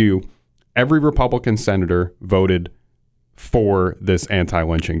mentioned to you, every Republican senator voted for this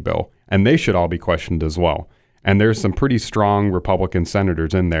anti-lynching bill, and they should all be questioned as well. And there's some pretty strong Republican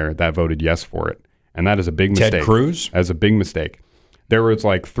senators in there that voted yes for it, and that is a big mistake. Ted Cruz? As a big mistake. There was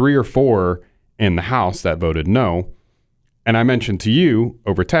like 3 or 4 in the House that voted no. And I mentioned to you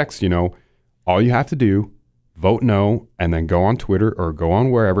over text, all you have to do, vote no, and then go on Twitter or go on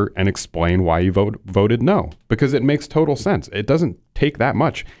wherever and explain why you voted no, because it makes total sense. It doesn't take that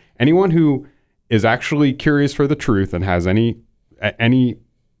much. Anyone who is actually curious for the truth and has any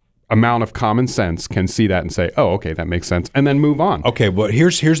amount of common sense can see that and say, oh, okay, that makes sense, and then move on. Okay, well,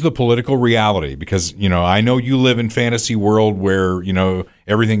 here's the political reality, because, I know you live in fantasy world where,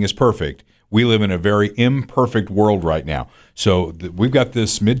 everything is perfect. We live in a very imperfect world right now. So we've got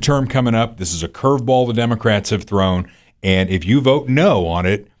this midterm coming up. This is a curveball the Democrats have thrown. And if you vote no on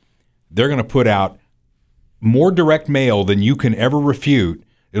it, they're going to put more direct mail than you can ever refute.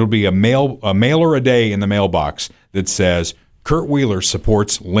 It'll be a mailer a day in the mailbox that says, Kurt Wheeler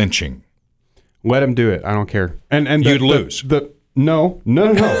supports lynching. Let him do it. I don't care. And you'd lose. No.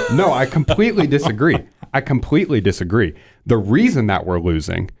 I completely disagree. The reason that we're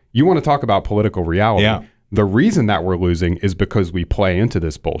losing, you want to talk about political reality. Yeah. The reason that we're losing is because we play into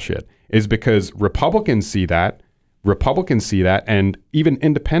this bullshit, is because Republicans see that, and even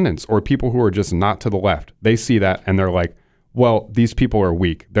independents or people who are just not to the left, they see that and they're like, well, these people are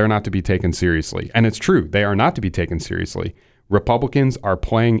weak. They're not to be taken seriously. And it's true. They are not to be taken seriously. Republicans are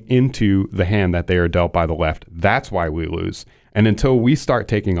playing into the hand that they are dealt by the left. That's why we lose. And until we start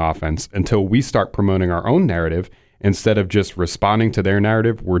taking offense, until we start promoting our own narrative, instead of just responding to their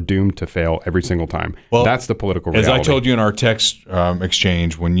narrative, we're doomed to fail every single time. Well, that's the political reality. As I told you in our text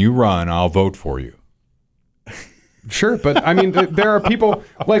exchange, when you run, I'll vote for you. Sure, but I mean, there are people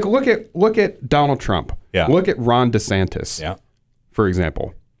like look at Donald Trump. Yeah. Look at Ron DeSantis. Yeah. For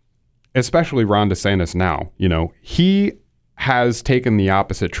example, especially Ron DeSantis now. You know, he has taken the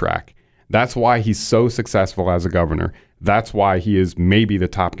opposite track. That's why he's so successful as a governor. That's why he is maybe the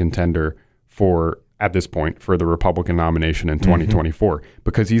top contender for, at this point, for the Republican nomination in 2024,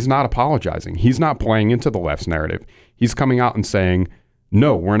 because he's not apologizing. He's not playing into the left's narrative. He's coming out and saying,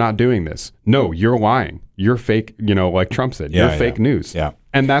 no, we're not doing this. No, you're lying. You're fake, you know, like Trump said. You're fake news. Yeah.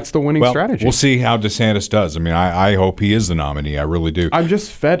 And that's the winning strategy. We'll see how DeSantis does. I mean, I hope he is the nominee. I really do. I'm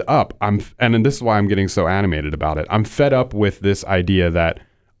just fed up. And this is why I'm getting so animated about it. I'm fed up with this idea that,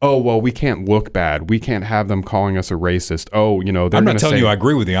 oh, well, we can't look bad. We can't have them calling us a racist. Oh, you know, they're I'm not telling you I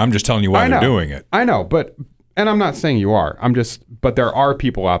agree with you. I'm just telling you why they're doing it. I know, and I'm not saying you are. But there are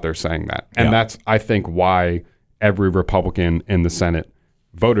people out there saying that. And that's, I think, why every Republican in the Senate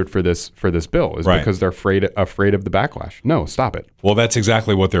voted for this bill is because they're afraid of the backlash. No, stop it. Well, that's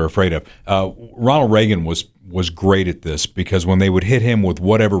exactly what they're afraid of. Ronald Reagan was great at this, because when they would hit him with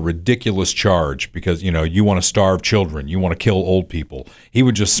whatever ridiculous charge, because, you know, you want to starve children, you want to kill old people, he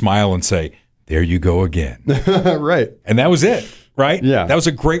would just smile and say, there you go again. Right. And that was it, right? Yeah. That was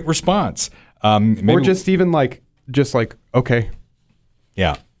a great response. Or just even like, okay.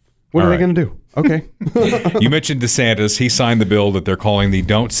 Yeah. What are they going to do? Okay. You mentioned DeSantis. He signed the bill that they're calling the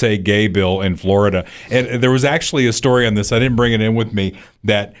Don't Say Gay bill in Florida. And there was actually a story on this. I didn't bring it in with me,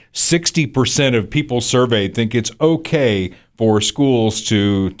 that 60% of people surveyed think it's okay for schools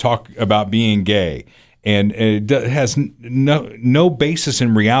to talk about being gay. And it has no basis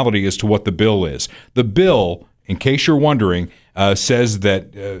in reality as to what the bill is. The bill, in case you're wondering, says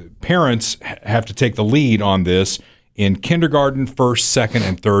that parents have to take the lead on this in kindergarten, first, second,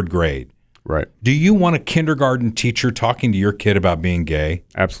 and third grade. Right. Do you want a kindergarten teacher talking to your kid about being gay?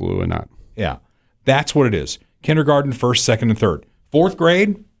 Absolutely not. Yeah. That's what it is. Kindergarten, first, second, and third. Fourth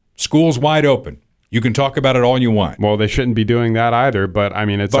grade, school's wide open. You can talk about it all you want. Well, they shouldn't be doing that either, but I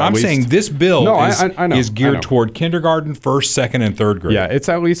mean, it's But at I'm least... saying this bill is geared I know. toward kindergarten, first, second, and third grade. Yeah, it's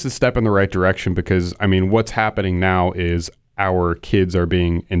at least a step in the right direction, because, I mean, what's happening now is our kids are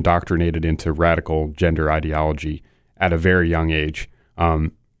being indoctrinated into radical gender ideology at a very young age.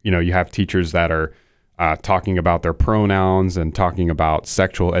 You know, you have teachers that are talking about their pronouns and talking about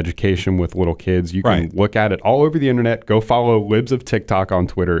sexual education with little kids. You can look at it all over the internet. Go follow Libs of TikTok on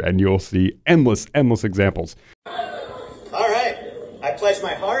Twitter, and you'll see endless examples. All right. I pledge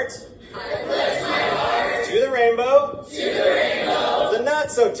my heart. To the rainbow. Of the not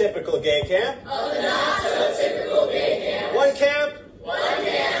so typical gay camp. One camp.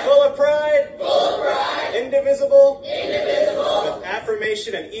 Full of pride. Indivisible. With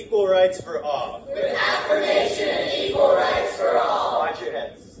affirmation and equal rights for all. Watch your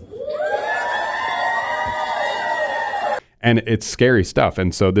heads. And it's scary stuff.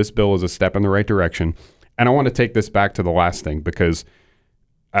 And so this bill is a step in the right direction. And I want to take this back to the last thing, because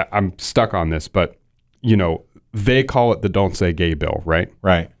I'm stuck on this, but, you know, they call it the Don't Say Gay bill, right?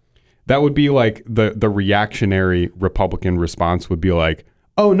 Right. That would be like the reactionary Republican response would be like,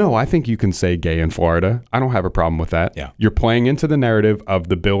 oh, no, I think you can say gay in Florida. I don't have a problem with that. Yeah. You're playing into the narrative of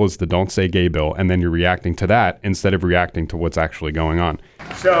the bill is the Don't Say Gay bill, and then you're reacting to that instead of reacting to what's actually going on.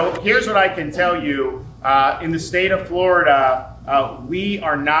 So here's what I can tell you. In the state of Florida, we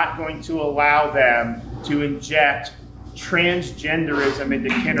are not going to allow them to inject transgenderism into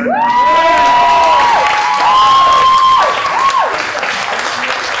kindergarten.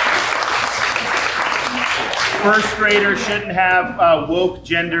 First graders shouldn't have woke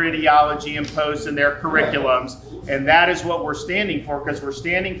gender ideology imposed in their curriculums, and that is what we're standing for, because we're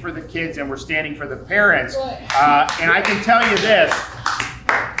standing for the kids and we're standing for the parents. And I can tell you this,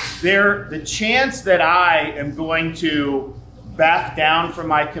 the chance that I am going to back down from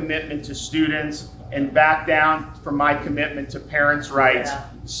my commitment to students and back down from my commitment to parents' rights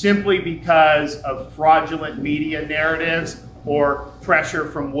simply because of fraudulent media narratives or pressure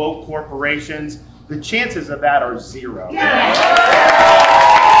from woke corporations, the chances of that are zero. And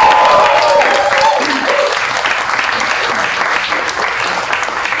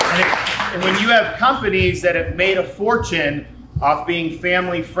when you have companies that have made a fortune off being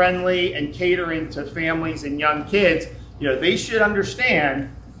family friendly and catering to families and young kids, you know, they should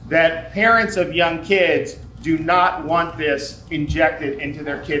understand that parents of young kids do not want this injected into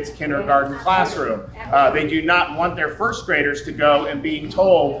their kids' kindergarten classroom. They do not want their first graders to go and being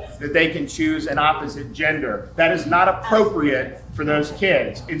told that they can choose an opposite gender. That is not appropriate for those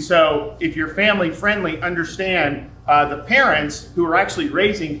kids. And so if you're family friendly, understand the parents who are actually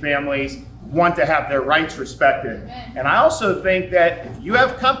raising families want to have their rights respected. And I also think that if you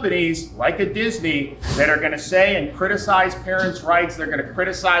have companies like a Disney that are going to say and criticize parents' rights, they're going to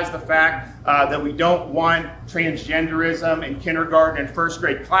criticize the fact that we don't want transgenderism in kindergarten and first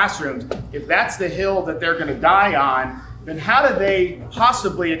grade classrooms, if that's the hill that they're going to die on, then how do they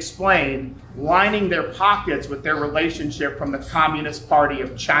possibly explain lining their pockets with their relationship from the Communist Party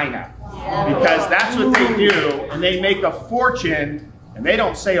of China? Because that's what they do, and they make a fortune, and they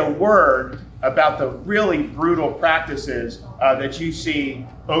don't say a word about the really brutal practices that you see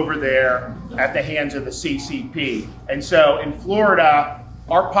over there at the hands of the CCP. And so in Florida,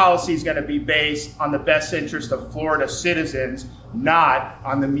 our policy is going to be based on the best interest of Florida citizens, not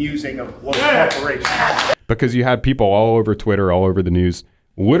on the musing of local corporations. Because you had people all over Twitter, all over the news,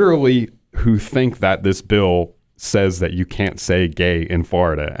 literally who think that this bill says that you can't say gay in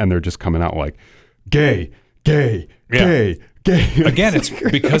Florida, and they're just coming out like, gay, gay, gay, gay. Again, it's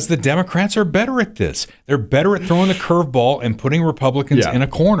because the Democrats are better at this. They're better at throwing the curveball and putting Republicans in a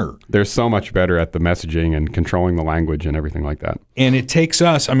corner. They're so much better at the messaging and controlling the language and everything like that. And it takes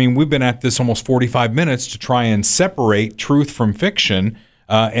us, I mean, we've been at this almost 45 minutes to try and separate truth from fiction,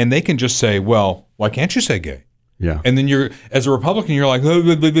 and they can just say, well, why can't you say gay? Yeah. And then you're, as a Republican, you're like,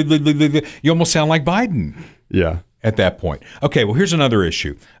 you almost sound like Biden. Yeah. At that point. Okay, well, here's another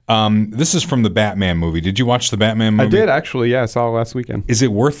issue. This is from the Batman movie. Did you watch the Batman movie? I did, actually. Yeah, I saw it last weekend. Is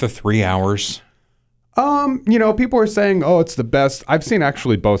it worth the 3 hours? You know, people are saying, oh, it's the best. I've seen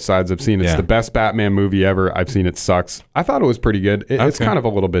actually both sides. I've seen it's the best Batman movie ever. I've seen it sucks. I thought it was pretty good. It's kind of a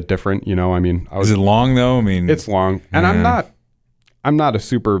little bit different, you know. I mean, is it long though? I mean, it's long, and I'm not a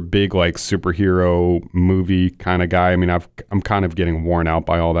super big like superhero movie kind of guy. I mean, I'm kind of getting worn out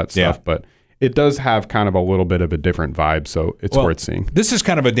by all that stuff, but it does have kind of a little bit of a different vibe, so it's worth seeing. This is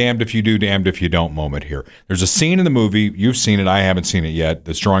kind of a damned if you do, damned if you don't moment here. There's a scene in the movie, you've seen it, I haven't seen it yet,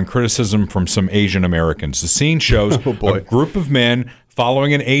 that's drawing criticism from some Asian Americans. The scene shows a group of men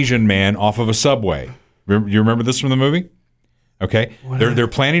following an Asian man off of a subway. You remember this from the movie? Okay. They're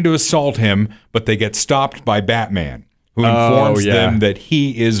planning to assault him, but they get stopped by Batman, who informs them that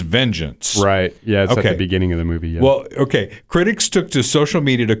he is vengeance. Right. Yeah, it's at the beginning of the movie. Yeah. Well, okay. Critics took to social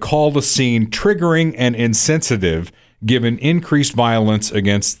media to call the scene triggering and insensitive, given increased violence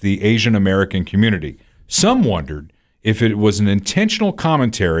against the Asian American community. Some wondered if it was an intentional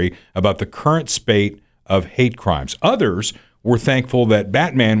commentary about the current spate of hate crimes. Others were thankful that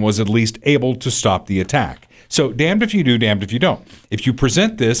Batman was at least able to stop the attack. So damned if you do, damned if you don't. If you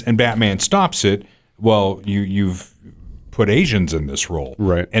present this and Batman stops it, well, you've put Asians in this role.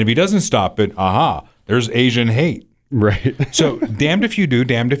 Right. And if he doesn't stop it, there's Asian hate. Right. So damned if you do,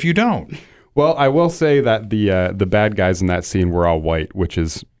 damned if you don't. Well, I will say that the bad guys in that scene were all white, which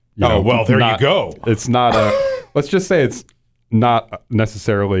is, you go. It's not let's just say it's not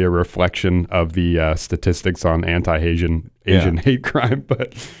necessarily a reflection of the statistics on anti-Asian hate crime,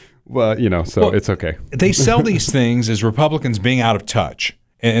 but it's okay. They sell these things as Republicans being out of touch,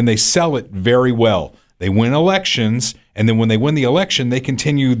 and they sell it very well. They win elections, and then when they win the election, they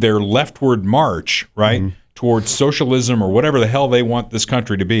continue their leftward march, right, towards socialism or whatever the hell they want this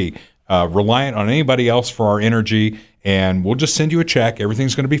country to be, reliant on anybody else for our energy, and we'll just send you a check.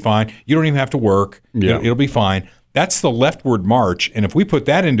 Everything's going to be fine. You don't even have to work. Yeah. It'll be fine. That's the leftward march, and if we put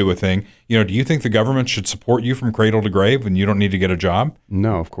that into a thing, do you think the government should support you from cradle to grave and you don't need to get a job?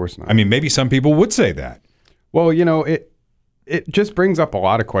 No, of course not. I mean, maybe some people would say that. Well, it just brings up a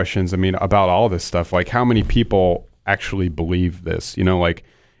lot of questions, about all this stuff. Like, how many people actually believe this?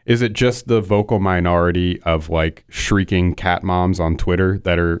 Is it just the vocal minority of, like, shrieking cat moms on Twitter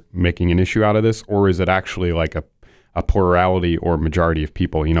that are making an issue out of this? Or is it actually, like, a plurality or majority of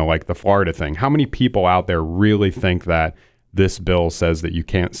people, like the Florida thing? How many people out there really think that this bill says that you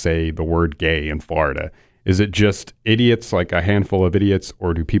can't say the word gay in Florida? Is it just idiots, like a handful of idiots,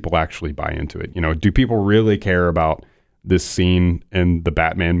 or do people actually buy into it? Do people really care about this scene in the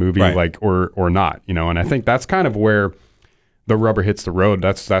Batman movie, or not, and I think that's kind of where the rubber hits the road.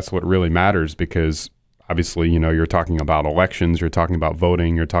 That's what really matters, because obviously, you're talking about elections, you're talking about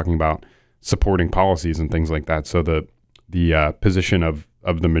voting, you're talking about supporting policies and things like that. So the position of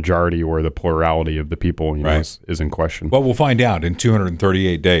the majority or the plurality of the people, is in question. Well, we'll find out in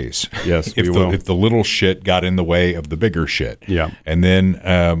 238 days. Yes, if the little shit got in the way of the bigger shit. Yeah. And then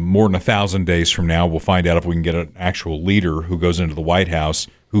more than 1,000 days from now, we'll find out if we can get an actual leader who goes into the White House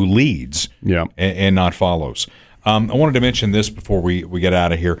who leads and not follows. I wanted to mention this before we get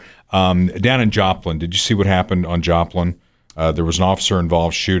out of here. Down in Joplin, did you see what happened on Joplin? There was an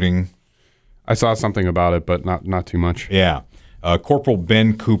officer-involved shooting. I saw something about it, but not too much. Yeah. Corporal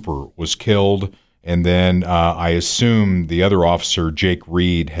Ben Cooper was killed And then I assume the other officer, Jake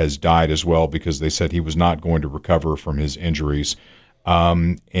Reed, has died as well because they said he was not going to recover from his injuries.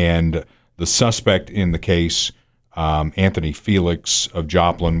 And the suspect in the case, Anthony Felix of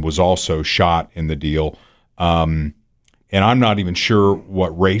Joplin, was also shot in the deal. And I'm not even sure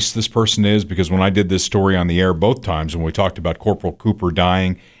what race this person is, because when I did this story on the air both times, when we talked about Corporal Cooper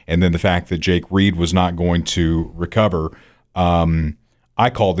dying and then the fact that Jake Reed was not going to recover, I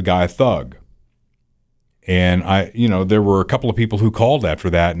called the guy a thug. And there were a couple of people who called after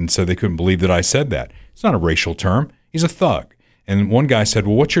that and said they couldn't believe that I said that. It's not a racial term. He's a thug. And one guy said,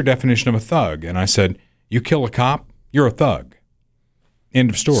 well, what's your definition of a thug? And I said, you kill a cop, you're a thug. End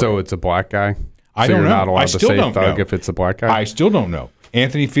of story. So it's a black guy? I so don't you're know. not allowed I to still say don't thug know. if it's a black guy? I still don't know.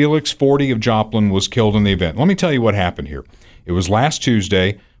 Anthony Felix, 40, of Joplin, was killed in the event. Let me tell you what happened here. It was last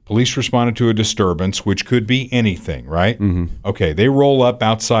Tuesday. Police responded to a disturbance, which could be anything, right? Mm-hmm. Okay, they roll up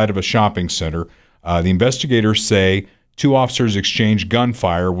outside of a shopping center. The investigators say 2 officers exchanged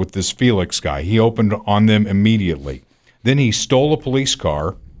gunfire with this Felix guy. He opened on them immediately. Then he stole a police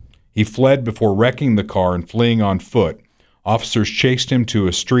car. He fled before wrecking the car and fleeing on foot. Officers chased him to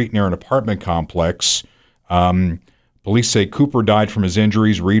a street near an apartment complex. Police say Cooper died from his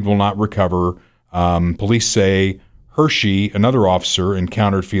injuries. Reed will not recover. Police say Hershey, another officer,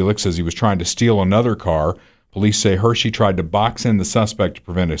 encountered Felix as he was trying to steal another car. Police say Hershey tried to box in the suspect to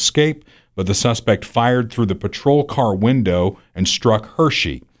prevent escape, but the suspect fired through the patrol car window and struck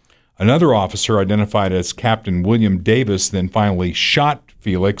Hershey. Another officer, identified as Captain William Davis, then finally shot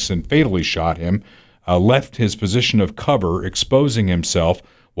Felix and fatally shot him, left his position of cover, exposing himself,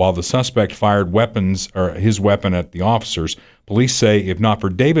 while the suspect fired his weapon at the officers. Police say if not for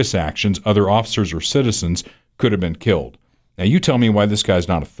Davis' actions, other officers or citizens could have been killed. Now, you tell me why this guy's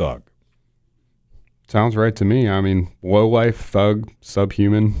not a thug. Sounds right to me. I mean, lowlife, thug,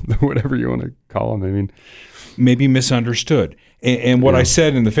 subhuman, whatever you want to call him. I mean, maybe misunderstood. And what I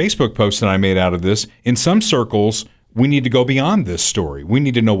said in the Facebook post that I made out of this, in some circles, we need to go beyond this story. We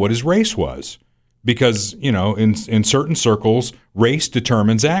need to know what his race was. Because, in certain circles, race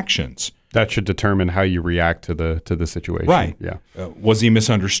determines actions. That should determine how you react to the situation. Right. Yeah. Was he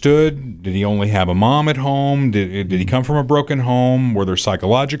misunderstood? Did he only have a mom at home? Did he come from a broken home? Were there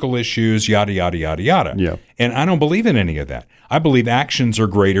psychological issues? Yada, yada, yada, yada. Yeah. And I don't believe in any of that. I believe actions are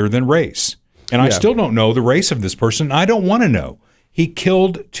greater than race. And I still don't know the race of this person. I don't want to know. He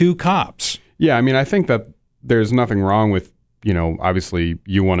killed 2 cops. Yeah, I mean, I think that there's nothing wrong with, obviously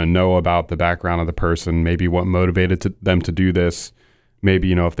you want to know about the background of the person, maybe what motivated them to do this.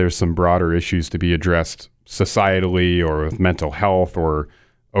 Maybe, if there's some broader issues to be addressed societally or with mental health or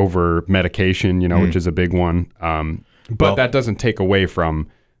over medication, which is a big one. But that doesn't take away from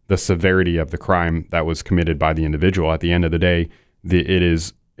the severity of the crime that was committed by the individual. At the end of the day, it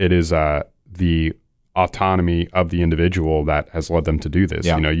is the autonomy of the individual that has led them to do this.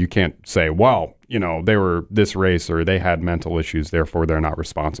 Yeah. You can't say, well, they were this race or they had mental issues, therefore they're not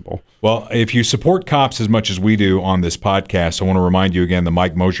responsible. Well, if you support cops as much as we do on this podcast, I want to remind you again, the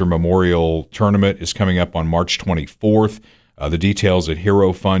Mike Mosier Memorial Tournament is coming up on March 24th. The details at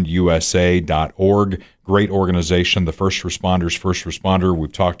herofundusa.org. Great organization, the First Responder.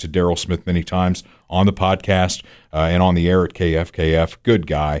 We've talked to Daryl Smith many times on the podcast and on the air at KFKF. Good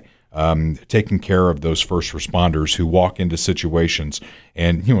guy. Taking care of those first responders who walk into situations.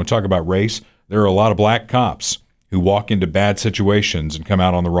 And talk about race, there are a lot of black cops who walk into bad situations and come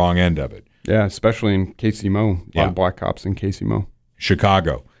out on the wrong end of it. Yeah, especially in KCMO. A lot of black cops in KCMO.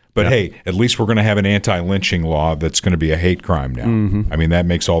 Chicago. But hey, at least we're going to have an anti-lynching law that's going to be a hate crime now. Mm-hmm. I mean, that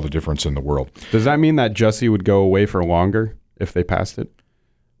makes all the difference in the world. Does that mean that Jussie would go away for longer if they passed it?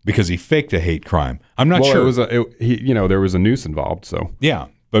 Because he faked a hate crime. I'm not sure. There was a noose involved, so. Yeah,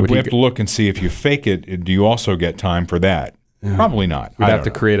 but we have to look and see if you fake it, do you also get time for that? Yeah. Probably not. We'd have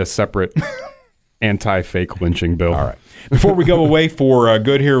to create a separate anti-fake lynching bill. All right. Before we go away for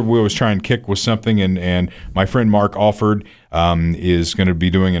good here, we was trying to kick with something, and my friend Mark Alford is going to be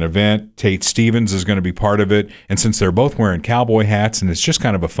doing an event. Tate Stevens is going to be part of it, and since they're both wearing cowboy hats, and it's just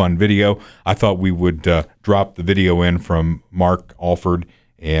kind of a fun video, I thought we would drop the video in from Mark Alford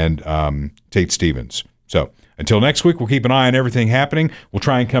and Tate Stevens. So until next week, we'll keep an eye on everything happening. We'll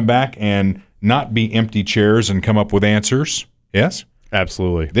try and come back and not be empty chairs and come up with answers. Yes?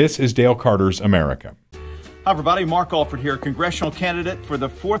 Absolutely. This is Dale Carter's America. Hi, everybody. Mark Alford here, congressional candidate for the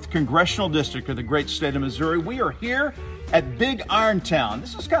 4th Congressional District of the great state of Missouri. We are here at Big Irontown.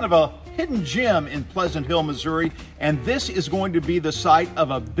 This is kind of a hidden gem in Pleasant Hill, Missouri, and this is going to be the site of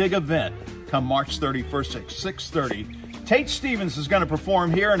a big event come March 31st at 6:30. Tate Stevens is going to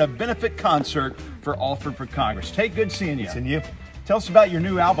perform here in a benefit concert for Alford for Congress. Tate, good seeing you. Seeing you. Tell us about your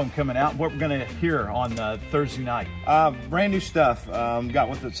new album coming out, what we're going to hear on Thursday night. Brand new stuff. Got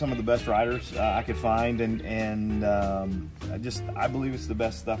with some of the best writers I could find, and I believe it's the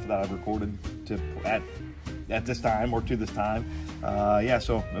best stuff that I've recorded at this time or to this time.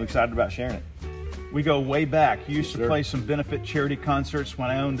 So I'm excited about sharing it. We go way back. You used to play some benefit charity concerts when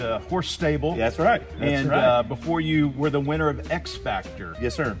I owned a horse stable. Yeah, that's right. And before you were the winner of X Factor.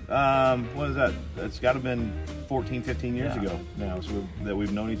 Yes, sir. What is that? It's got to have been 14, 15 years ago now that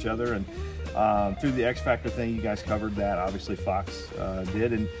we've known each other. And through the X Factor thing, you guys covered that. Obviously, Fox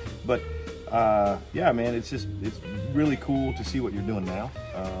did. But man, it's really cool to see what you're doing now,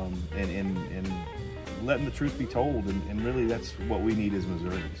 and letting the truth be told. And really, that's what we need as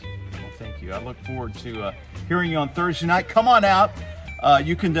Missourians. Thank you. I look forward to hearing you on Thursday night. Come on out.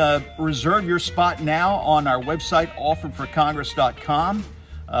 You can reserve your spot now on our website, alfredforcongress.com.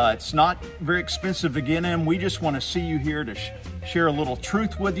 It's not very expensive to get in. We just want to see you here to share a little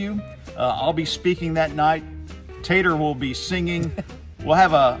truth with you. I'll be speaking that night. Tater will be singing. We'll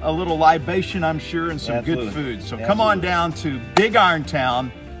have a little libation, I'm sure, and some good food. So come on down to Big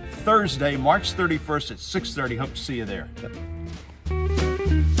Irontown Thursday, March 31st at 6:30. Hope to see you there.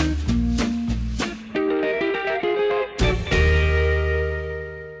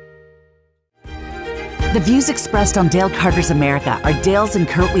 The views expressed on Dale Carter's America are Dale's and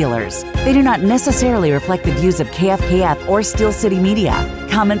Kurt Wheeler's. They do not necessarily reflect the views of KFKF or Steel City Media.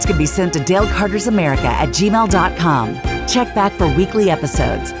 Comments can be sent to DaleCartersAmerica@gmail.com. Check back for weekly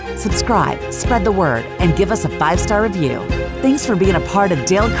episodes. Subscribe, spread the word, and give us a 5-star review. Thanks for being a part of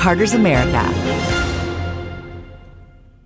Dale Carter's America.